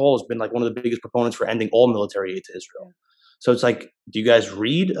that Rand Paul has been like one of the biggest proponents for ending all military aid to Israel. So it's like, do you guys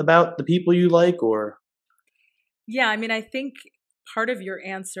read about the people you like, or? Yeah, I mean, I think part of your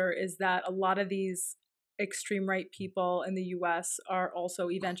answer is that a lot of these extreme right people in the US are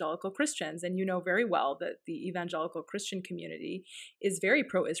also evangelical Christians. And you know very well that the evangelical Christian community is very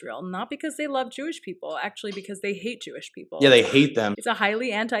pro-Israel, not because they love Jewish people, actually because they hate Jewish people. Yeah, they hate them. It's a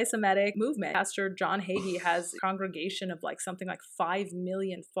highly anti-Semitic movement. Pastor John Hagee has a congregation of like something like 5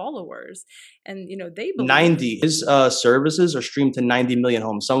 million followers. And, they believe 90. His services are streamed to 90 million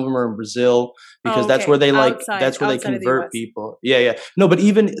homes. Some of them are in Brazil because that's where they like, that's where they convert people. Yeah. No, but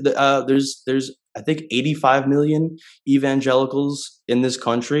even there's I think 85 million evangelicals in this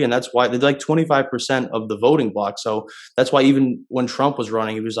country. And that's why they're like 25% of the voting bloc. So that's why even when Trump was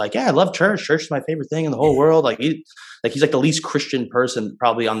running, he was like, yeah, I love church. Church is my favorite thing in the whole world. He's like the least Christian person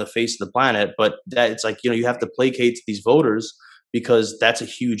probably on the face of the planet. But it's like, you have to placate to these voters because that's a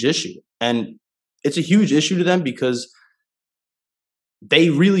huge issue. And it's a huge issue to them because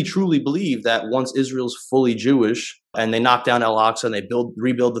they really truly believe that once Israel's fully Jewish and they knock down Al-Aqsa and they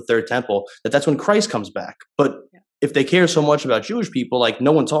rebuild the third temple, that's when Christ comes back. But if they care so much about Jewish people, like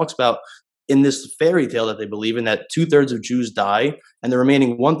no one talks about in this fairy tale that they believe in, that 2/3 of Jews die and the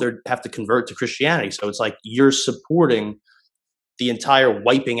remaining 1/3 have to convert to Christianity. So it's like you're supporting the entire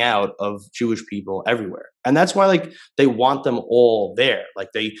wiping out of Jewish people everywhere. And that's why like they want them all there. Like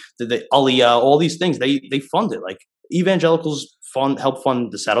the Aliyah, all these things, they fund it. Like evangelicals help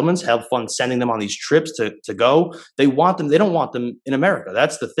fund the settlements, help fund sending them on these trips to go. They want them. They don't want them in America.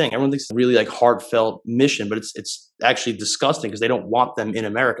 That's the thing. Everyone thinks it's a really like heartfelt mission, but it's actually disgusting because they don't want them in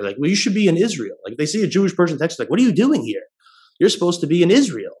America. Like, well, you should be in Israel. Like they see a Jewish person text like, what are you doing here? You're supposed to be in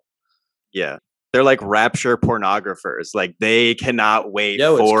Israel. Yeah. They're like rapture pornographers. Like they cannot wait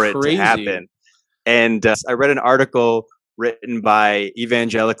for it to happen. And I read an article written by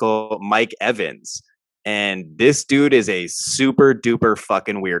evangelical Mike Evans. And this dude is a super duper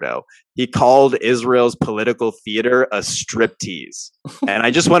fucking weirdo. He called Israel's political theater a striptease. And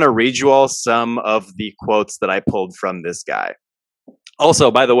I just want to read you all some of the quotes that I pulled from this guy. Also,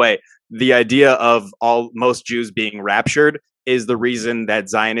 by the way, the idea of most Jews being raptured is the reason that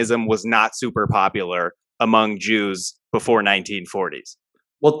Zionism was not super popular among Jews before 1940s.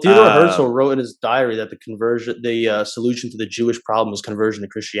 Well, Theodore Herzl wrote in his diary that the solution to the Jewish problem is conversion to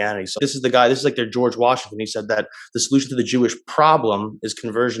Christianity. So this is like their George Washington. He said that the solution to the Jewish problem is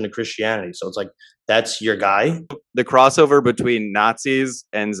conversion to Christianity. So it's like, that's your guy. The crossover between Nazis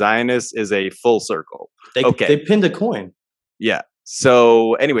and Zionists is a full circle. They pinned a coin. Yeah.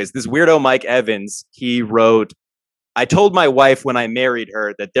 So anyways, this weirdo Mike Evans, he wrote, I told my wife when I married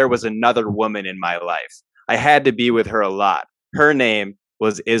her that there was another woman in my life. I had to be with her a lot. Her name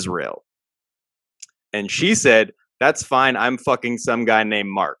was Israel. And she said, that's fine. I'm fucking some guy named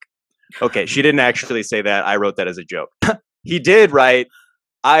Mark. Okay, she didn't actually say that. I wrote that as a joke. He did write,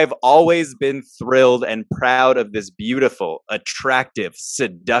 I've always been thrilled and proud of this beautiful, attractive,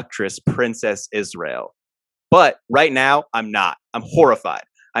 seductress Princess Israel. But right now, I'm not. I'm horrified.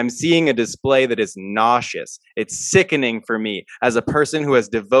 I'm seeing a display that is nauseous. It's sickening for me as a person who has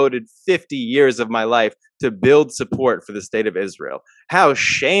devoted 50 years of my life to build support for the state of Israel. How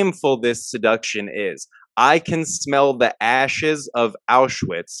shameful this seduction is. I can smell the ashes of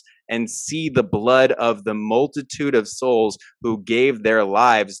Auschwitz and see the blood of the multitude of souls who gave their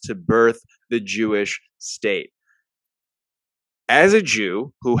lives to birth the Jewish state. As a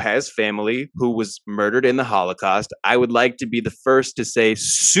Jew who has family who was murdered in the Holocaust, I would like to be the first to say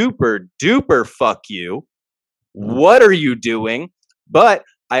super duper fuck you. What are you doing? But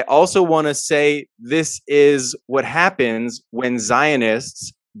I also want to say this is what happens when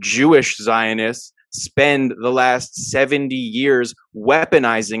Zionists, Jewish Zionists, spend the last 70 years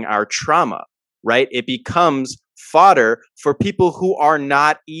weaponizing our trauma, right? It becomes fodder for people who are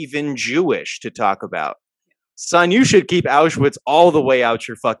not even Jewish to talk about. Son, you should keep Auschwitz all the way out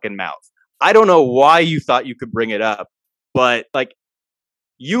your fucking mouth. I don't know why you thought you could bring it up, but like,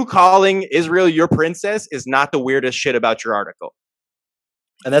 you calling Israel your princess is not the weirdest shit about your article.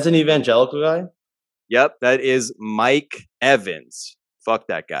 And that's an evangelical guy? Yep, that is Mike Evans. Fuck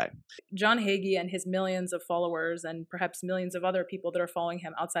that guy. John Hagee and his millions of followers and perhaps millions of other people that are following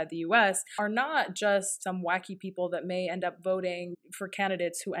him outside the US are not just some wacky people that may end up voting for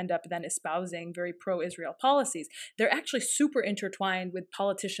candidates who end up then espousing very pro-Israel policies. They're actually super intertwined with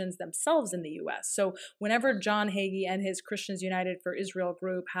politicians themselves in the US. So whenever John Hagee and his Christians United for Israel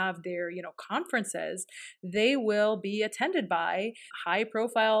group have their, conferences, they will be attended by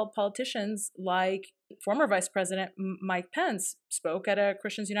high-profile politicians like former Vice President Mike Pence spoke at a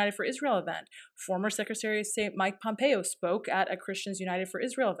Christians United for Israel event. Former Secretary of State Mike Pompeo spoke at a Christians United for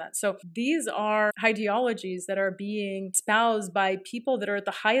Israel event. So these are ideologies that are being espoused by people that are at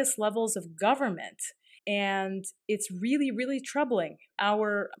the highest levels of government. And it's really, really troubling.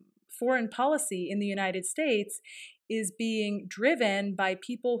 Our foreign policy in the United States is being driven by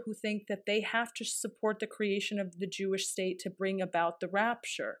people who think that they have to support the creation of the Jewish state to bring about the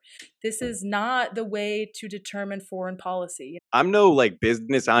rapture. This is not the way to determine foreign policy. I'm no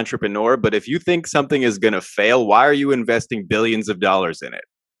business entrepreneur, but if you think something is going to fail, why are you investing billions of dollars in it?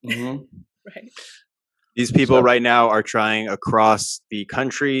 Mm-hmm. Right. These people right now are trying across the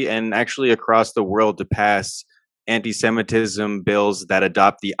country and actually across the world to pass anti-Semitism bills that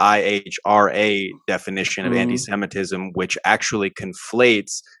adopt the IHRA definition of anti-Semitism, which actually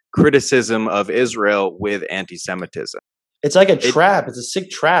conflates criticism of Israel with anti-Semitism. It's like a trap. It's a sick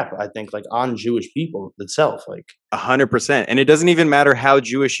trap, I think, on Jewish people itself. 100%. And it doesn't even matter how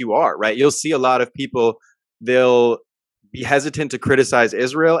Jewish you are, right? You'll see a lot of people, they'll be hesitant to criticize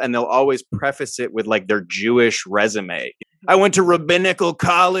Israel, and they'll always preface it with their Jewish resume. I went to rabbinical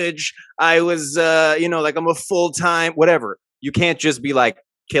college. I was, I'm a full-time, whatever. You can't just be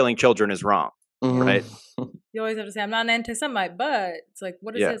killing children is wrong, right? You always have to say, I'm not an anti-Semite, but it's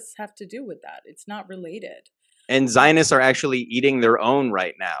what does this have to do with that? It's not related. And Zionists are actually eating their own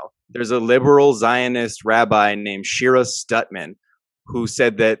right now. There's a liberal Zionist rabbi named Shira Stutman who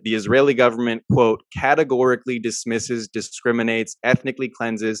said that the Israeli government, quote, categorically dismisses, discriminates, ethnically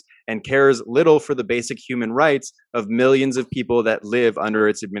cleanses, and cares little for the basic human rights of millions of people that live under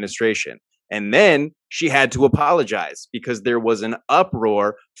its administration. And then she had to apologize because there was an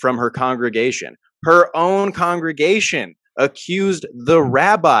uproar from her congregation. Her own congregation accused the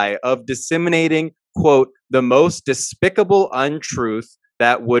rabbi of disseminating, quote, the most despicable untruth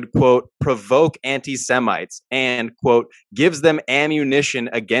that would, quote, provoke anti-Semites and, quote, gives them ammunition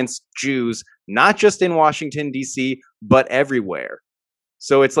against Jews, not just in Washington, D.C., but everywhere.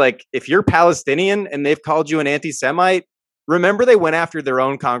 So it's if you're Palestinian and they've called you an anti-Semite, remember they went after their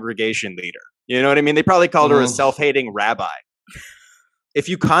own congregation leader. You know what I mean? They probably called her a self-hating rabbi. If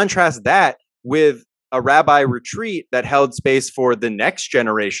you contrast that with a rabbi retreat that held space for the next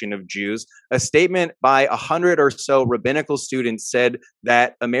generation of Jews, a statement by 100 or so rabbinical students said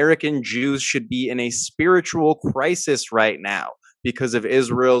that American Jews should be in a spiritual crisis right now because of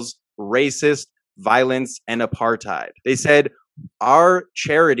Israel's racist violence and apartheid. They said, our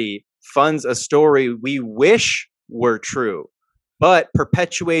charity funds a story we wish were true, but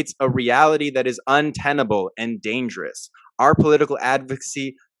perpetuates a reality that is untenable and dangerous. Our political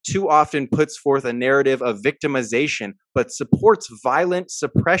advocacy too often puts forth a narrative of victimization, but supports violent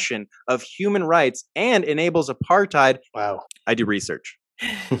suppression of human rights and enables apartheid. Wow. I do research.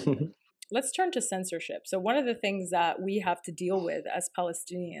 Let's turn to censorship. So one of the things that we have to deal with as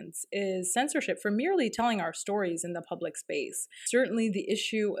Palestinians is censorship for merely telling our stories in the public space. Certainly the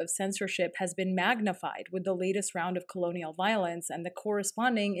issue of censorship has been magnified with the latest round of colonial violence and the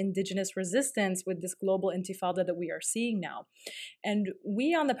corresponding indigenous resistance with this global intifada that we are seeing now. And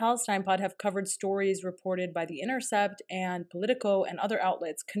we on the Palestine Pod have covered stories reported by The Intercept and Politico and other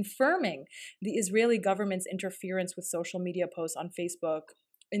outlets confirming the Israeli government's interference with social media posts on Facebook,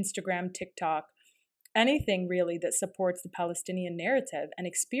 Instagram, TikTok, anything really that supports the Palestinian narrative and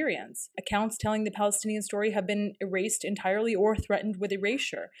experience. Accounts telling the Palestinian story have been erased entirely or threatened with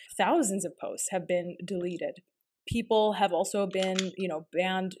erasure. Thousands of posts have been deleted. People have also been,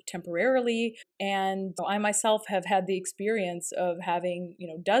 banned temporarily. And I myself have had the experience of having,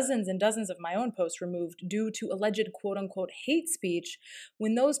 dozens and dozens of my own posts removed due to alleged quote unquote hate speech,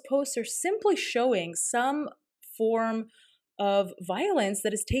 when those posts are simply showing some form of violence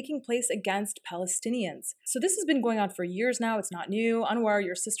that is taking place against Palestinians. So this has been going on for years now. It's not new. Anwar,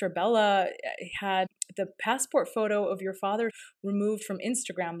 your sister Bella had the passport photo of your father removed from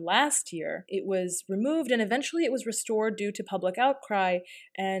Instagram last year. It was removed and eventually it was restored due to public outcry.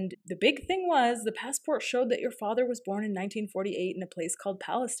 And the big thing was the passport showed that your father was born in 1948 in a place called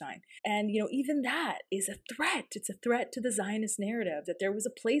Palestine. And, even that is a threat. It's a threat to the Zionist narrative that there was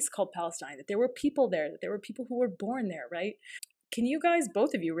a place called Palestine, that there were people there, that there were people who were born there, right? Can you guys,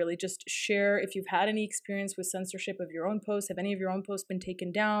 both of you, really just share if you've had any experience with censorship of your own posts? Have any of your own posts been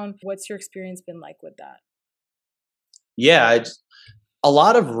taken down? What's your experience been like with that? Yeah, a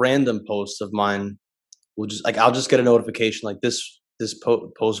lot of random posts of mine will just I'll just get a notification like this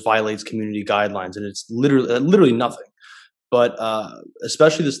post violates community guidelines, and it's literally nothing. But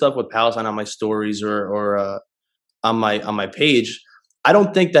especially the stuff with Palestine on my stories or on my page, I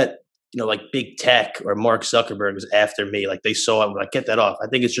don't think that like big tech or Mark Zuckerberg was after me. Like they saw it, like get that off. I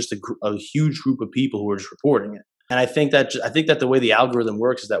think it's just a huge group of people who are just reporting it. And I think that the way the algorithm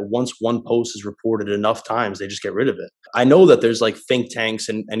works is that once one post is reported enough times, they just get rid of it. I know that there's like think tanks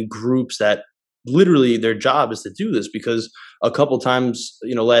and groups that literally their job is to do this, because a couple times,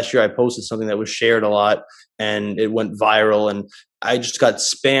 last year I posted something that was shared a lot and it went viral, and I just got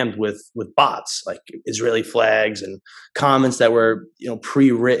spammed with bots, like Israeli flags and comments that were,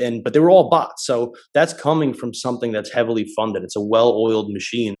 pre-written, but they were all bots. So that's coming from something that's heavily funded. It's a well-oiled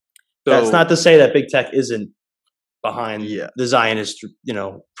machine. So, that's not to say that big tech isn't behind the Zionist,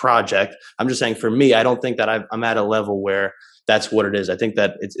 project. I'm just saying, for me, I don't think that I'm at a level where that's what it is. I think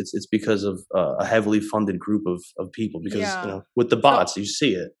that it's because of a heavily funded group of people, because, with the bots, you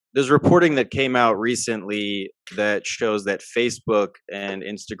see it. There's reporting that came out recently that shows that Facebook and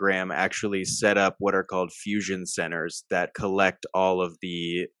Instagram actually set up what are called fusion centers that collect all of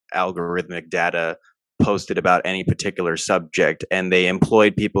the algorithmic data posted about any particular subject. And they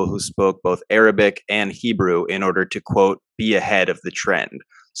employed people who spoke both Arabic and Hebrew in order to, quote, be ahead of the trend.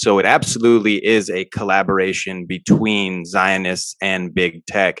 So it absolutely is a collaboration between Zionists and big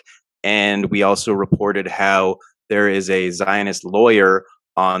tech. And we also reported how there is a Zionist lawyer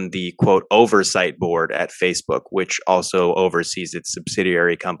on the, quote, oversight board at Facebook, which also oversees its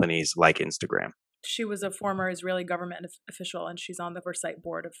subsidiary companies like Instagram. She was a former Israeli government official, and she's on the oversight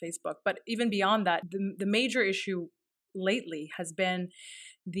board of Facebook. But even beyond that, the major issue lately has been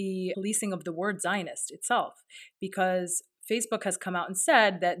the policing of the word Zionist itself, because Facebook has come out and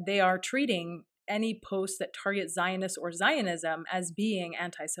said that they are treating any posts that target Zionists or Zionism as being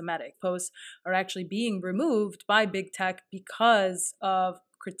anti-Semitic. Posts are actually being removed by big tech because of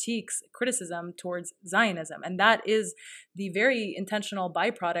criticism towards Zionism. And that is the very intentional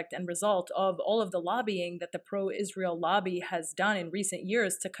byproduct and result of all of the lobbying that the pro-Israel lobby has done in recent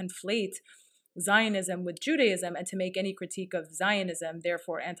years to conflate Zionism with Judaism and to make any critique of Zionism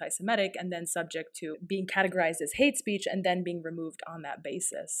therefore anti-Semitic and then subject to being categorized as hate speech and then being removed on that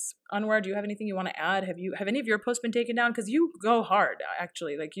basis. Anwar, do you have anything you want to add? Have any of your posts been taken down? Because you go hard,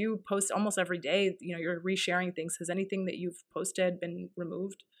 actually. Like, you post almost every day. You're resharing things. Has anything that you've posted been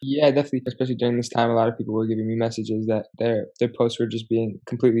removed? Yeah, definitely. Especially during this time, a lot of people were giving me messages that their posts were just being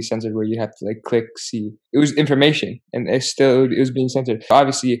completely censored, where you have to click see. It was information, and it was being censored.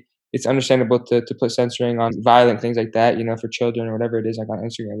 Obviously, it's understandable to put censoring on violent things like that, for children or whatever it is, like on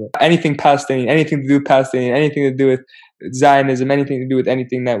Instagram. But anything Palestinian, anything to do with Palestinian, anything to do with Zionism, anything to do with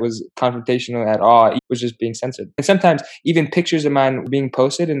anything that was confrontational at all, was just being censored. And sometimes even pictures of mine were being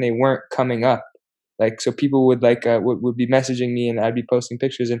posted and they weren't coming up. So people would would be messaging me and I'd be posting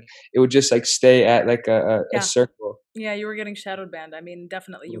pictures and it would just stay at a circle. Yeah, you were getting shadow banned. I mean,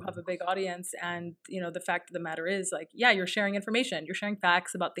 definitely you have a big audience, and the fact of the matter is you're sharing information. You're sharing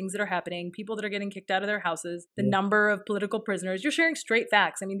facts about things that are happening, people that are getting kicked out of their houses, the number of political prisoners. You're sharing straight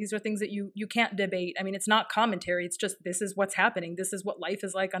facts. I mean, these are things that you can't debate. I mean, it's not commentary. It's just, this is what's happening. This is what life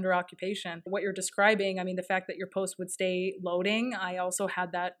is like under occupation. What you're describing, I mean, the fact that your post would stay loading, I also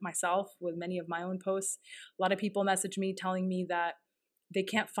had that myself with many of my own posts. A lot of people message me telling me that they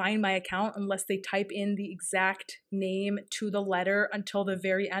can't find my account unless they type in the exact name to the letter until the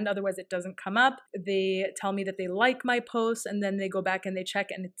very end. Otherwise, it doesn't come up. They tell me that they like my posts, and then they go back and they check,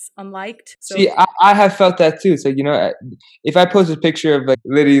 and it's unliked. So, see, I have felt that too. It's if I post a picture of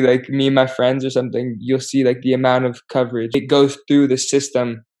literally me and my friends or something, you'll see the amount of coverage. It goes through the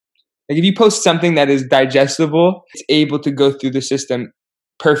system. If you post something that is digestible, it's able to go through the system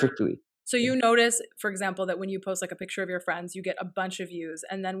perfectly. So you notice, for example, that when you post like a picture of your friends, you get a bunch of views.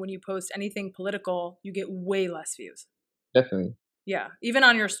 And then when you post anything political, you get way less views. Definitely. Yeah. Even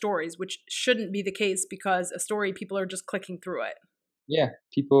on your stories, which shouldn't be the case because a story, people are just clicking through it. Yeah,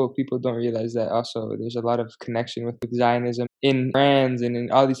 people don't realize that also there's a lot of connection with Zionism in brands and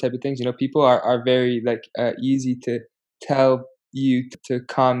in all these type of things. You know, people are very like easy to tell you to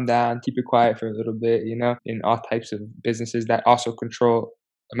calm down, keep it quiet for a little bit, you know, in all types of businesses that also control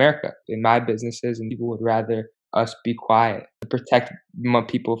America. In my businesses, and people would rather us be quiet to protect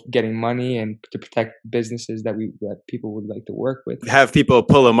people getting money and to protect businesses that people would like to work with. Have people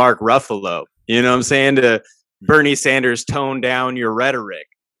pull a Mark Ruffalo, you know what I'm saying, to Bernie Sanders tone down your rhetoric.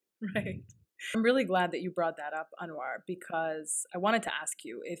 Right. I'm really glad that you brought that up, Anwar, because I wanted to ask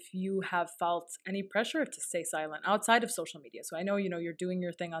you if you have felt any pressure to stay silent outside of social media. So I know, you're doing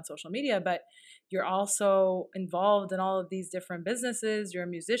your thing on social media, but you're also involved in all of these different businesses. You're a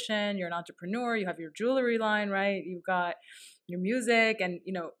musician, you're an entrepreneur, you have your jewelry line, right? You've got your music and,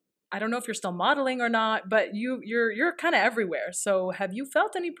 I don't know if you're still modeling or not, but you're kind of everywhere. So have you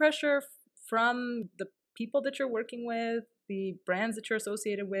felt any pressure from the people that you're working with, the brands that you're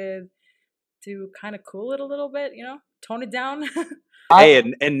associated with, to kind of cool it a little bit, tone it down? Hey,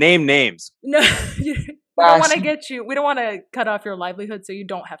 and name names. No, we don't want to we don't want to cut off your livelihood, so you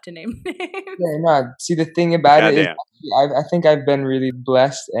don't have to name names. Yeah, no, see, the thing about it is, I think I've been really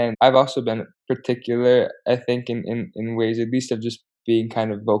blessed, and I've also been particular, I think, in ways, at least, of just being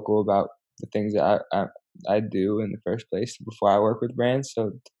kind of vocal about the things that I do in the first place before I work with brands.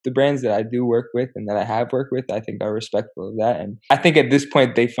 So the brands that I do work with and that I have worked with, I think are respectful of that. And I think at this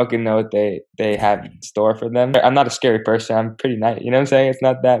point they fucking know what they have in store for them. I'm not a scary person. I'm pretty nice. You know what I'm saying? It's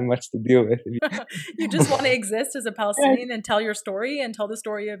not that much to deal with. You just want to exist as a Palestinian and tell your story and tell the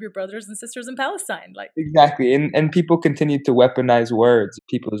story of your brothers and sisters in Palestine. Like, exactly. And people continue to weaponize words,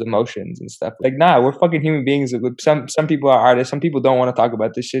 people's emotions and stuff. Like, nah, we're fucking human beings. Some people are artists. Some people don't want to talk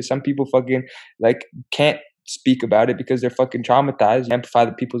about this shit. Some people fucking like can't speak about it because they're fucking traumatized. Amplify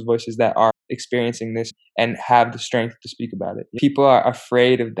the people's voices that are experiencing this and have the strength to speak about it. People are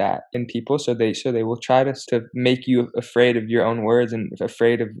afraid of that in people, so they will try to make you afraid of your own words and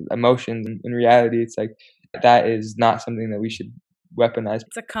afraid of emotions. And in reality, it's like that is not something that we should weaponize.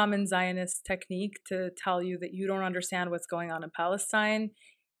 It's a common Zionist technique to tell you that you don't understand what's going on in Palestine.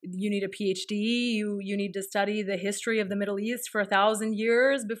 You need a PhD, you need to study the history of the Middle East for 1,000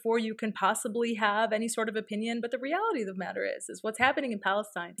 years before you can possibly have any sort of opinion. But the reality of the matter is what's happening in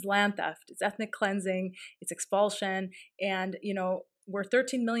Palestine is land theft, it's ethnic cleansing, it's expulsion. And, we're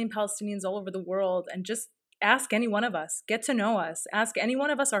 13 million Palestinians all over the world. And just ask any one of us, get to know us, ask any one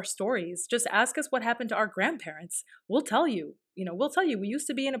of us our stories. Just ask us what happened to our grandparents. We'll tell you. We used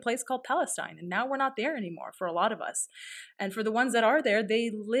to be in a place called Palestine, and now we're not there anymore for a lot of us. And for the ones that are there,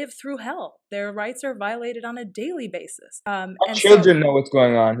 they live through hell. Their rights are violated on a daily basis. Our children know what's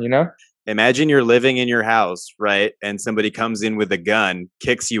going on, Imagine you're living in your house, right? And somebody comes in with a gun,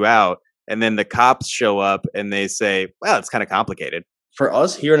 kicks you out, and then the cops show up and they say, well, it's kind of complicated. For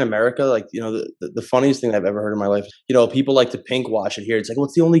us here in America, like, the funniest thing I've ever heard in my life, people like to pink wash it here. It's like, well,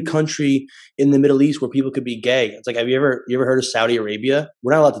 it's the only country in the Middle East where people could be gay. It's like, have you ever heard of Saudi Arabia?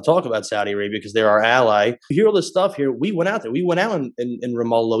 We're not allowed to talk about Saudi Arabia because they're our ally. You hear all this stuff here. We went out there. We went out in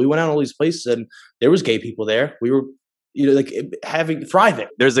Ramallah. We went out in all these places and there was gay people there. We were, thriving.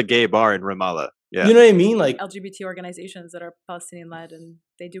 There's a gay bar in Ramallah. Yeah. You know what I mean? Like LGBT organizations that are Palestinian led and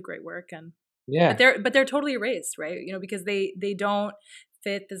they do great work. And yeah, but they're totally erased, right? Because they don't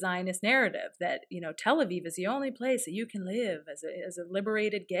fit the Zionist narrative that Tel Aviv is the only place that you can live as a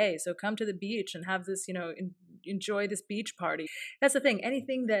liberated gay. So come to the beach and have this enjoy this beach party. That's the thing.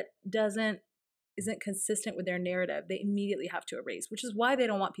 Anything that isn't consistent with their narrative, they immediately have to erase. Which is why they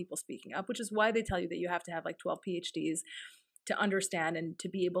don't want people speaking up. Which is why they tell you that you have to have like 12 PhDs to understand and to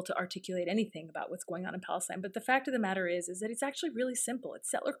be able to articulate anything about what's going on in Palestine. But the fact of the matter is that it's actually really simple. It's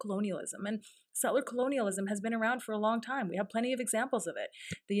settler colonialism. And settler colonialism has been around for a long time. We have plenty of examples of it.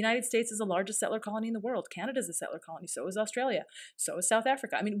 The United States is the largest settler colony in the world. Canada is a settler colony. So is Australia. So is South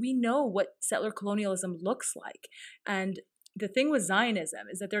Africa. I mean, we know what settler colonialism looks like. And the thing with Zionism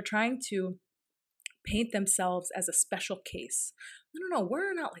is that they're trying to paint themselves as a special case. No,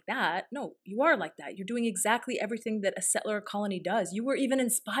 we're not like that. No, you are like that. You're doing exactly everything that a settler colony does. You were even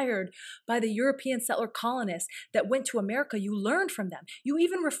inspired by the European settler colonists that went to America. You learned from them. You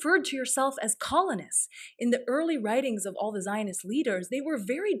even referred to yourself as colonists. In the early writings of all the Zionist leaders, they were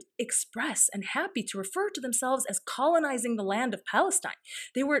very express and happy to refer to themselves as colonizing the land of Palestine.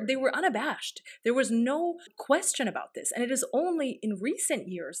 They were unabashed. There was no question about this. And it is only in recent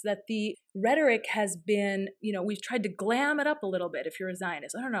years that the rhetoric has been, we've tried to glam it up a little bit. it if you're a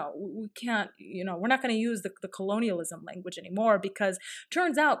Zionist. I don't know. We can't, we're not going to use the colonialism language anymore, because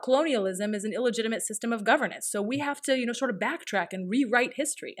turns out colonialism is an illegitimate system of governance. So we have to, sort of backtrack and rewrite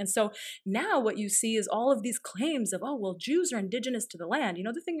history. And so now what you see is all of these claims of, oh, well, Jews are indigenous to the land.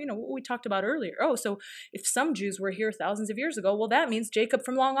 The thing, what we talked about earlier. Oh, so if some Jews were here thousands of years ago, well, that means Jacob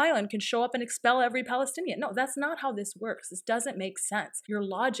from Long Island can show up and expel every Palestinian. No, that's not how this works. This doesn't make sense. Your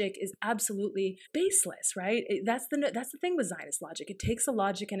logic is absolutely baseless, right? That's the thing with Zionist logic. It takes a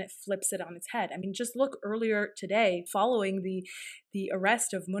logic and it flips it on its head. I mean, just look earlier today, following the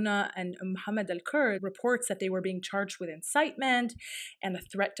arrest of Muna and Mohammed al-Kurd, reports that they were being charged with incitement and a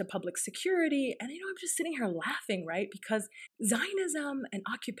threat to public security. And, I'm just sitting here laughing, right? Because Zionism and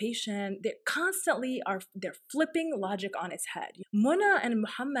occupation, they're flipping logic on its head. Muna and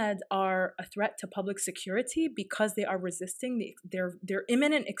Mohammed are a threat to public security because they are resisting their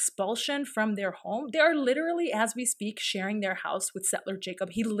imminent expulsion from their home. They are literally, as we speak, sharing their house with settler Jacob.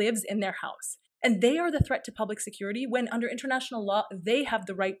 He lives in their house. And they are the threat to public security when, under international law, they have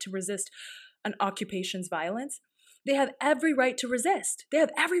the right to resist an occupation's violence. They have every right to resist. They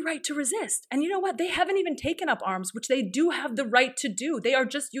have every right to resist. And you know what? They haven't even taken up arms, which they do have the right to do. They are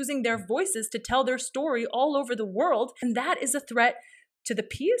just using their voices to tell their story all over the world. And that is a threat to the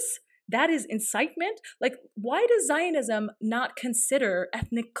peace. That is incitement. Like, why does Zionism not consider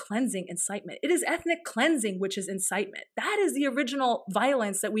ethnic cleansing incitement? It is ethnic cleansing which is incitement. That is the original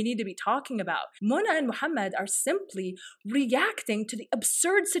violence that we need to be talking about. Muna and Muhammad are simply reacting to the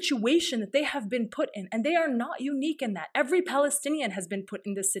absurd situation that they have been put in, and they are not unique in that. Every Palestinian has been put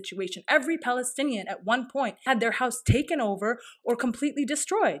in this situation. Every Palestinian at one point had their house taken over or completely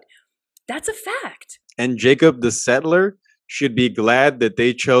destroyed. That's a fact. And Jacob the settler should be glad that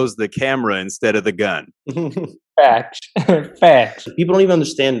they chose the camera instead of the gun. Facts. Facts. People don't even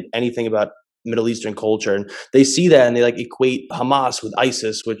understand anything about Middle Eastern culture, and they see that and they equate Hamas with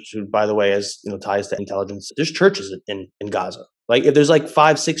ISIS, which, by the way, has ties to intelligence. There's churches in Gaza. If there's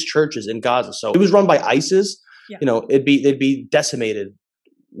 5-6 churches in Gaza, so it was run by ISIS. Yeah. They'd be decimated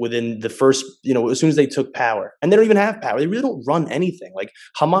within the first, as soon as they took power. And they don't even have power. They really don't run anything.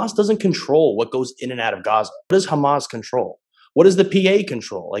 Hamas doesn't control what goes in and out of Gaza. What does Hamas control? What does the PA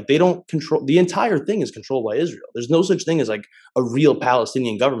control? They don't control. The entire thing is controlled by Israel. There's no such thing as a real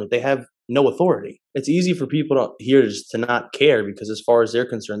Palestinian government. They have no authority. It's easy for people here just to not care, because as far as they're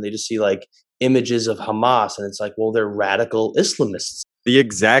concerned, they just see images of Hamas and it's well, they're radical Islamists. The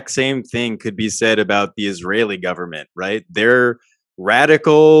exact same thing could be said about the Israeli government, right? They're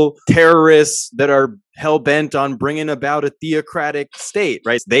radical terrorists that are hell-bent on bringing about a theocratic state,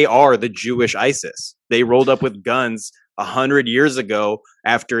 right? They are the Jewish ISIS. They rolled up with guns 100 years ago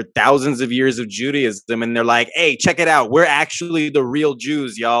after thousands of years of Judaism, and they're like, hey, check it out. We're actually the real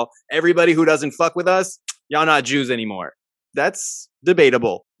Jews, y'all. Everybody who doesn't fuck with us, y'all not Jews anymore. That's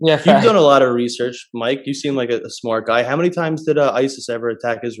debatable. Yeah, you've done a lot of research, Mike. You seem like a smart guy. How many times did ISIS ever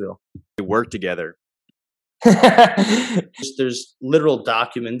attack Israel? They work together. There's literal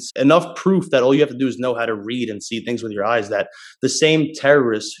documents, enough proof that all you have to do is know how to read and see things with your eyes, that the same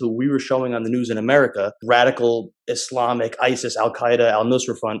terrorists who we were showing on the news in America, radical Islamic, ISIS, Al-Qaeda,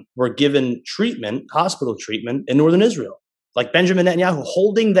 Al-Nusra Front, were given treatment, hospital treatment in northern Israel. Benjamin Netanyahu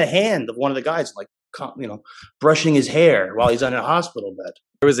holding the hand of one of the guys, brushing his hair while he's on a hospital bed.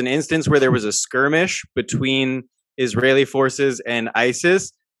 There was an instance where there was a skirmish between Israeli forces and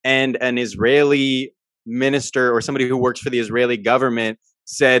ISIS, and an Israeli minister or somebody who works for the Israeli government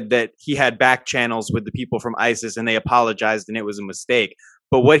said that he had back channels with the people from ISIS and they apologized and it was a mistake.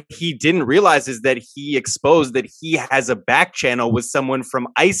 But what he didn't realize is that he exposed that he has a back channel with someone from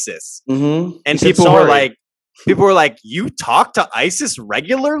ISIS. Mm-hmm. And people were like, you talk to ISIS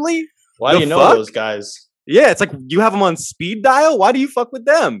regularly? Why do you know those guys? Yeah, it's you have them on speed dial? Why do you fuck with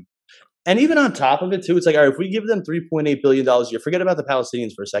them? And even on top of it, too, it's all right, if we give them $3.8 billion a year, forget about the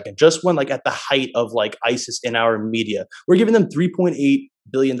Palestinians for a second. Just when, at the height of, ISIS in our media, we're giving them $3.8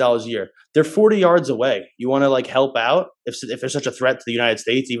 billion a year. They're 40 yards away. You want to, help out if there's such a threat to the United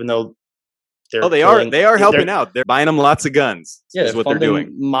States, even though they're they are helping out. They're buying them lots of guns. Yeah, is what they're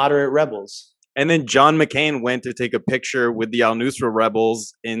doing. Moderate rebels. And then John McCain went to take a picture with the Al-Nusra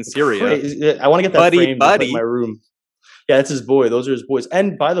rebels in Syria. I want to get that framed in my room. Yeah, that's his boy. Those are his boys.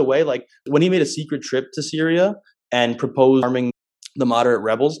 And by the way, when he made a secret trip to Syria and proposed arming the moderate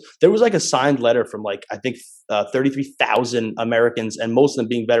rebels, there was a signed letter from I think 33,000 Americans, and most of them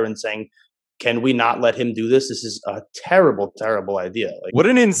being veterans, saying, can we not let him do this? This is a terrible, terrible idea. What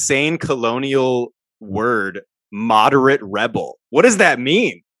an insane colonial word, moderate rebel. What does that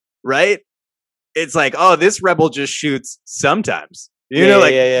mean? Right? It's oh, this rebel just shoots sometimes.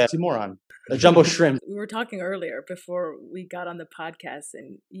 Yeah. Oxymoron. A jumbo shrimp. We were talking earlier before we got on the podcast,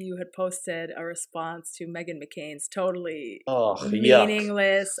 and you had posted a response to Meghan McCain's totally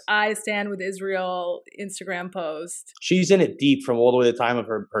meaningless, I stand with Israel Instagram post. She's in it deep from all the way to the time of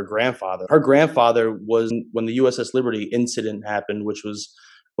her grandfather. Her grandfather was when the USS Liberty incident happened, which was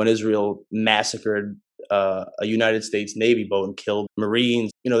when Israel massacred a United States Navy boat and killed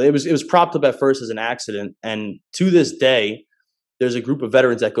Marines. It was propped up at first as an accident, and to this day, there's a group of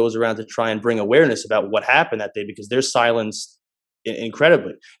veterans that goes around to try and bring awareness about what happened that day because they're silenced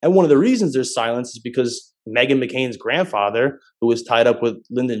incredibly. And one of the reasons there's silence is because Meghan McCain's grandfather, who was tied up with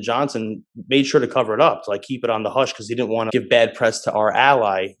Lyndon Johnson, made sure to cover it up, to keep it on the hush because he didn't want to give bad press to our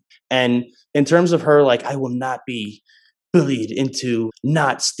ally. And in terms of her, I will not be bullied into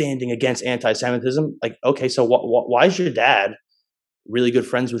not standing against anti-Semitism. Okay, so why is your dad really good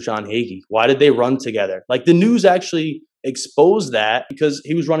friends with John Hagee? Why did they run together? The news actually exposed that because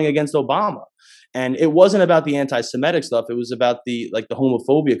he was running against Obama. And it wasn't about the anti-Semitic stuff. It was about the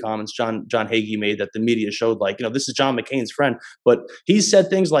homophobia comments John Hagee made that the media showed, this is John McCain's friend. But he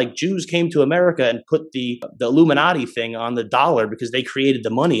said things like Jews came to America and put the Illuminati thing on the dollar because they created the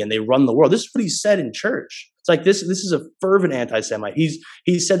money and they run the world. This is what he said in church. It's this is a fervent anti-Semite.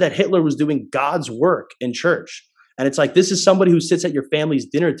 He said that Hitler was doing God's work in church. And it's this is somebody who sits at your family's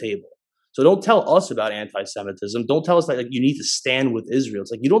dinner table. So don't tell us about anti-Semitism. Don't tell us that you need to stand with Israel.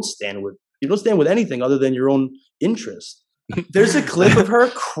 It's you don't stand with anything other than your own interest. There's a clip of her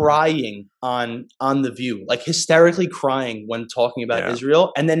crying on The View, hysterically crying when talking about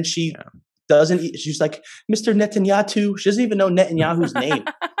Israel. And then she's like, Mr. Netanyahu. She doesn't even know Netanyahu's name.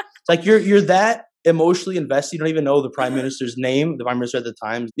 It's you're that emotionally invested. You don't even know the prime minister's name, the prime minister at the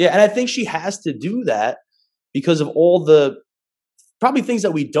time. Yeah, and I think she has to do that because of all the probably things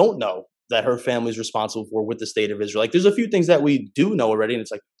that we don't know that her family is responsible for with the state of Israel. There's a few things that we do know already, and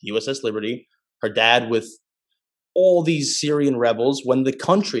it's the USS Liberty, her dad with all these Syrian rebels, when the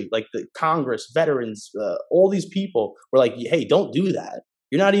country, the Congress, veterans, all these people were hey, don't do that.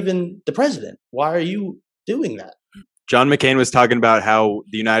 You're not even the president. Why are you doing that? John McCain was talking about how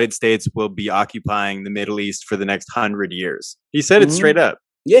the United States will be occupying the Middle East for the next 100 years. He said it straight up.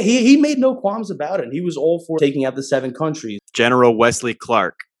 Yeah, he made no qualms about it. He was all for taking out the 7 countries. General Wesley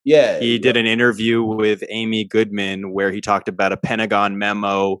Clark. Yeah. He did an interview with Amy Goodman where he talked about a Pentagon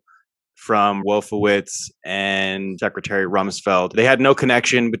memo from Wolfowitz and Secretary Rumsfeld. They had no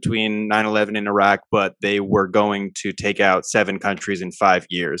connection between 9/11 and Iraq, but they were going to take out 7 countries in 5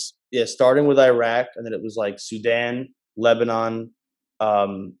 years. Yeah, starting with Iraq, and then it was Sudan, Lebanon,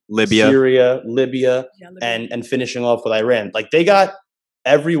 Libya, Syria, Libya. And finishing off with Iran. They got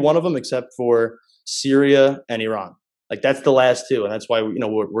every one of them except for Syria and Iran. That's the last 2, and that's why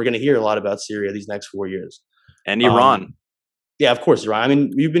we're going to hear a lot about Syria these next 4 years. And Iran. Yeah, of course, Iran. I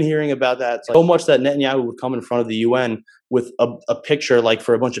mean, you've been hearing about that so much that Netanyahu would come in front of the UN with a picture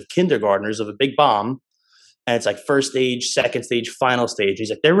for a bunch of kindergartners of a big bomb, and it's first stage, second stage, final stage.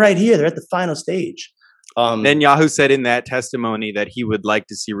 He's they're right here. They're at the final stage. Netanyahu said in that testimony that he would like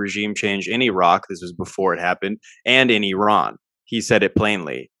to see regime change in Iraq. This was before it happened, and in Iran. He said it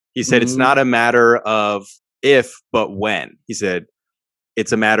plainly. He said it's not a matter of if, but when. He said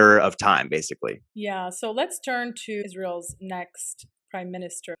it's a matter of time, basically. Yeah, so let's turn to Israel's next prime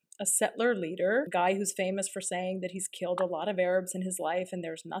minister, a settler leader, a guy who's famous for saying that he's killed a lot of Arabs in his life and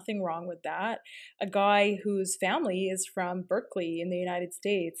there's nothing wrong with that, a guy whose family is from Berkeley in the United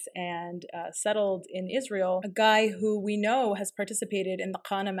States and settled in Israel, a guy who we know has participated in the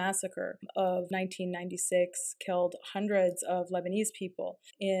Qana massacre of 1996, killed hundreds of Lebanese people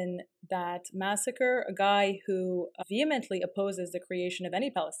in that massacre, a guy who vehemently opposes the creation of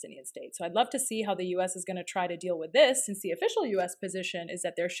any Palestinian state. So I'd love to see how the U.S. is going to try to deal with this, since the official U.S. position is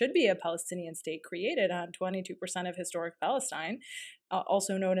that there should be a Palestinian state created on 22% of historic Palestine,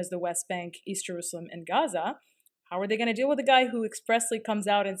 also known as the West Bank, East Jerusalem, and Gaza. How are they going to deal with a guy who expressly comes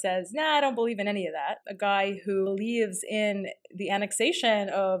out and says, nah, I don't believe in any of that? A guy who believes in the annexation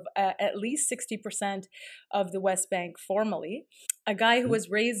of at least 60% of the West Bank formally. A guy who was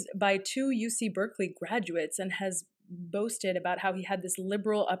raised by 2 UC Berkeley graduates and has boasted about how he had this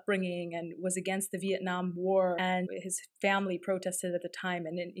liberal upbringing and was against the Vietnam War, and his family protested at the time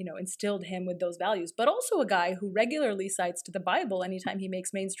and instilled him with those values. But also a guy who regularly cites to the Bible anytime he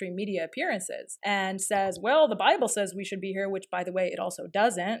makes mainstream media appearances and says, well, the Bible says we should be here, which, by the way, it also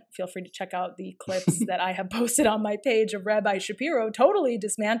doesn't. Feel free to check out the clips that I have posted on my page of Rabbi Shapiro totally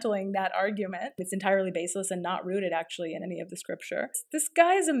dismantling that argument. It's entirely baseless and not rooted actually in any of the scripture. This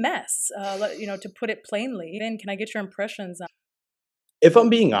guy is a mess, to put it plainly. Vin, can I get your impressions on? If I'm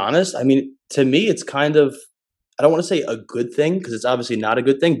being honest, I mean, to me, it's kind of, I don't want to say a good thing because it's obviously not a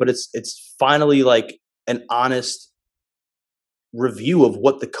good thing, but it's finally like an honest review of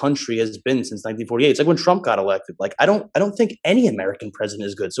what the country has been since 1948. It's like when Trump got elected. Like I don't think any American president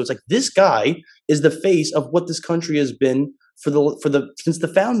is good. So it's like this guy is the face of what this country has been for the since the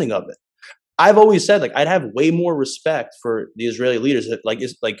founding of it. I've always said like I'd have way more respect for the Israeli leaders,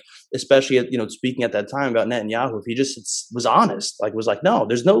 especially speaking at that time about Netanyahu, if he just was honest, like was like, no,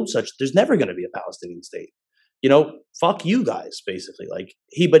 there's never going to be a Palestinian state. Fuck you guys, basically. Like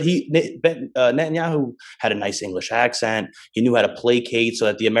Netanyahu had a nice English accent. He knew how to placate so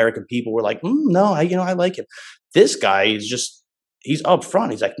that the American people were like, no, I like him. This guy is he's up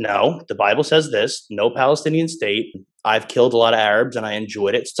front. He's like, no, the Bible says this, no Palestinian state. I've killed a lot of Arabs and I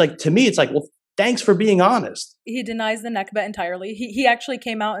enjoyed it. It's like, to me, it's like, well, thanks for being honest. He denies the Nakba entirely. He actually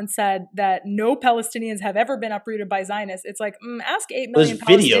came out and said that no Palestinians have ever been uprooted by Zionists. It's like, ask 8 million Palestinians.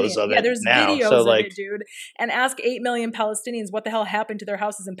 There's Palestinians. videos of it. Yeah, there's now, videos so of like, it, dude. And ask 8 million Palestinians what the hell happened to their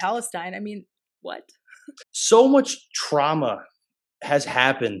houses in Palestine. I mean, what? So much trauma has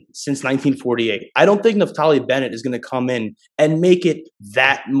happened since 1948. I don't think Naftali Bennett is going to come in and make it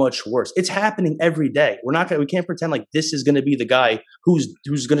that much worse. It's happening every day. We can't pretend like this is going to be the guy who's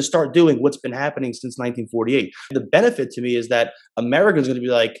going to start doing what's been happening since 1948. The benefit to me is that Americans are going to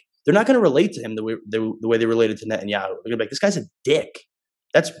be like, they're not going to relate to him the way they related to Netanyahu. They're going to be like, this guy's a dick.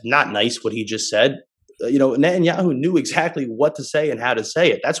 That's not nice what he just said. Netanyahu knew exactly what to say and how to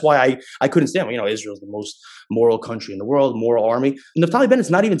say it. That's why I couldn't stand him. Israel's the most moral country in the world, moral army. And Naftali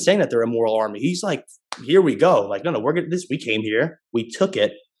Bennett's not even saying that they're a moral army. He's like, here we go. Like, no, we came here, we took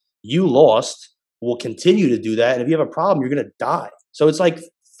it, you lost, we'll continue to do that. And if you have a problem, you're going to die. So it's like,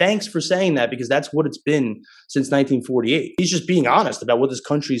 thanks for saying that because that's what it's been since 1948. He's just being honest about what this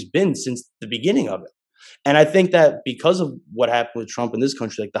country's been since the beginning of it. And I think that because of what happened with Trump in this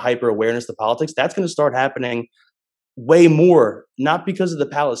country, like the hyper awareness to politics, that's going to start happening way more, not because of the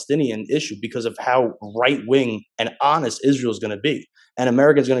Palestinian issue, because of how right wing and honest Israel is going to be. And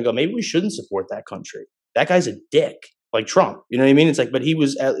America's going to go, maybe we shouldn't support that country. That guy's a dick, like Trump. You know what I mean? It's like, but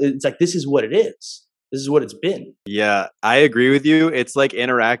it's like, this is what it is. This is what it's been. Yeah, I agree with you. It's like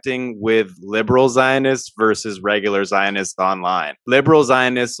interacting with liberal Zionists versus regular Zionists online. Liberal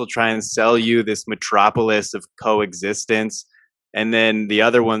Zionists will try and sell you this metropolis of coexistence. And then the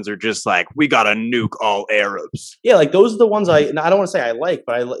other ones are just like, we got to nuke all Arabs. Yeah, like those are the ones I don't want to say I like,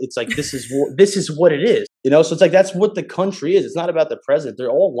 but it's like, this is what it is. So it's like, that's what the country is. It's not about the president. They're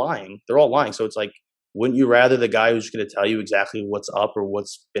all lying. So it's like, wouldn't you rather the guy who's going to tell you exactly what's up or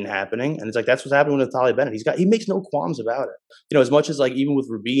what's been happening? And it's like, that's what's happening with Naftali Bennett. He makes no qualms about it. As much as like, even with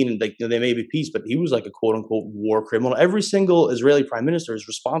Rabin and like, they may be peace, but he was like a quote unquote war criminal. Every single Israeli prime minister is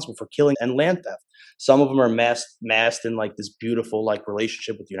responsible for killing and land theft. Some of them are masked in like this beautiful like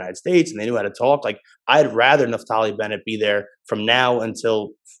relationship with the United States and they knew how to talk. Like I'd rather Naftali Bennett be there from now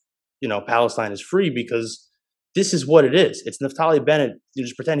until, Palestine is free because this is what it is. It's Naftali Bennett. You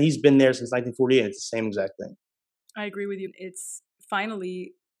just pretend he's been there since 1948. It's the same exact thing. I agree with you. It's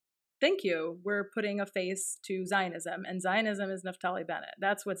finally, thank you, we're putting a face to Zionism, and Zionism is Naftali Bennett.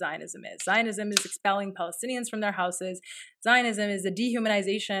 That's what Zionism is. Zionism is expelling Palestinians from their houses. Zionism is the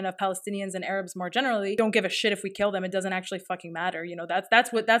dehumanization of Palestinians and Arabs more generally. Don't give a shit if we kill them. It doesn't actually fucking matter.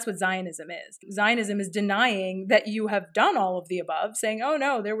 That's what Zionism is. Zionism is denying that you have done all of the above, saying, oh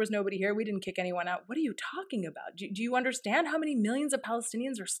no, there was nobody here. We didn't kick anyone out. What are you talking about? Do you understand how many millions of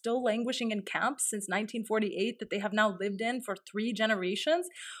Palestinians are still languishing in camps since 1948 that they have now lived in for 3 generations?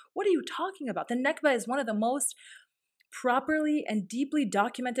 What are you talking about? The Nakba is one of the most properly and deeply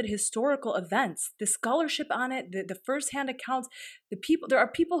documented historical events. The scholarship on it, the first-hand accounts, there are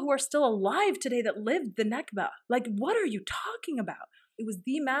people who are still alive today that lived the Nakba. Like, what are you talking about? It was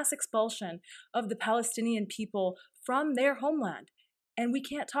the mass expulsion of the Palestinian people from their homeland. And we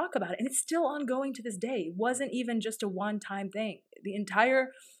can't talk about it. And it's still ongoing to this day. It wasn't even just a one-time thing. The entire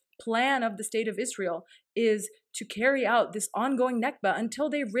plan of the state of Israel is to carry out this ongoing Nakba until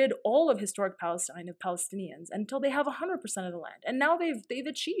they rid all of historic Palestine of Palestinians, until they have 100% of the land. And now they've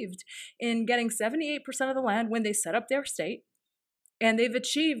achieved in getting 78% of the land when they set up their state, and they've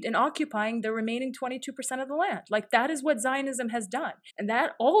achieved in occupying the remaining 22% of the land. Like, that is what Zionism has done. And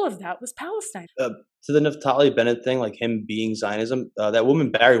all of that was Palestine. To the Naftali Bennett thing, like him being Zionism, that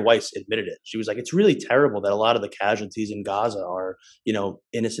woman Barry Weiss admitted it. She was like, it's really terrible that a lot of the casualties in Gaza are,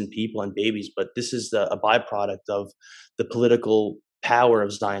 innocent people and babies, but this is a byproduct of the political power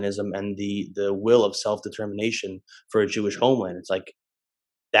of Zionism and the will of self-determination for a Jewish homeland. It's like,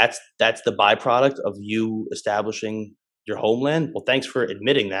 that's the byproduct of you establishing your homeland. Well, thanks for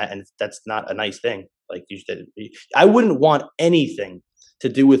admitting that. And that's not a nice thing. Like, I wouldn't want anything to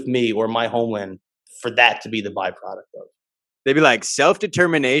do with me or my homeland for that to be the byproduct of. They'd be like,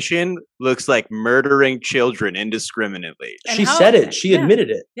 self-determination looks like murdering children indiscriminately. She said it. She admitted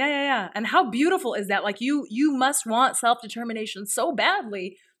it. Yeah. And how beautiful is that? Like, you must want self-determination so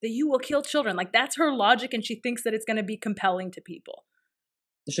badly that you will kill children. Like, that's her logic, and she thinks that it's going to be compelling to people.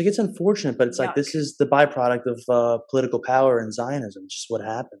 It's like, it's unfortunate, but it's like, this is the byproduct of political power and Zionism. It's just what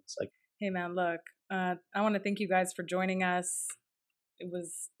happens. Like, hey, man, look, I want to thank you guys for joining us. It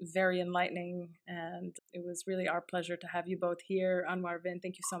was very enlightening, and it was really our pleasure to have you both here. Anwar, Vin,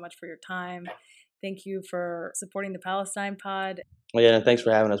 thank you so much for your time. Thank you for supporting the Palestine Pod. well, yeah, thanks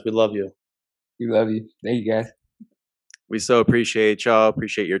for having us. We love you. We love you. Thank you, guys. We so appreciate y'all,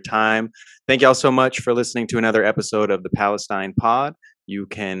 appreciate your time. Thank y'all so much for listening to another episode of the Palestine Pod. You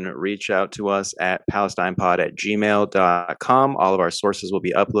can reach out to us at palestinepod@gmail.com. All of our sources will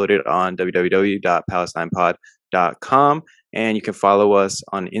be uploaded on www.palestinepod.com. And you can follow us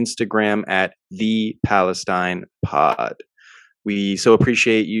on Instagram at The Palestine Pod. We so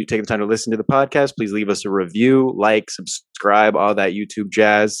appreciate you taking the time to listen to the podcast. Please leave us a review, like, subscribe, all that YouTube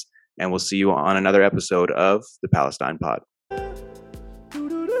jazz. And we'll see you on another episode of The Palestine Pod.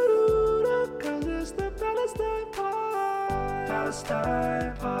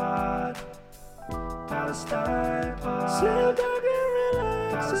 Palestine Pod. Palestine Pod. Sit back and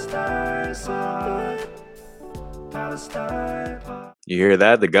relax. Palestine Pod. You hear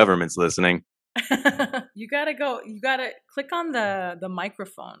that? The government's listening. You gotta click on the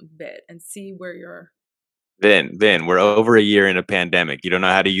microphone bit and see where you're. Vin, we're over a year in a pandemic. You don't know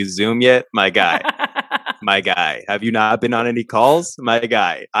how to use Zoom yet? My guy. Have you not been on any calls? My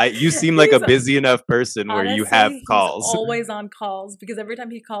guy. You seem like a busy enough person where honestly, you have calls. He's always on calls, because every time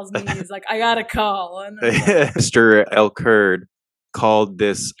he calls me, he's like, I got a call. And Mr. El Kurd called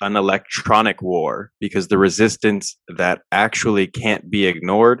this an electronic war because the resistance that actually can't be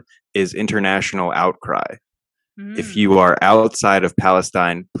ignored is international outcry. If you are outside of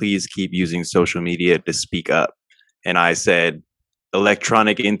Palestine, please keep using social media to speak up. And I said,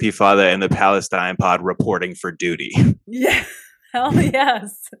 electronic intifada and the Palestine Pod reporting for duty. Yeah, hell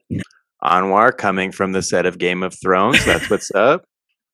yes. Anwar coming from the set of Game of Thrones. That's what's up.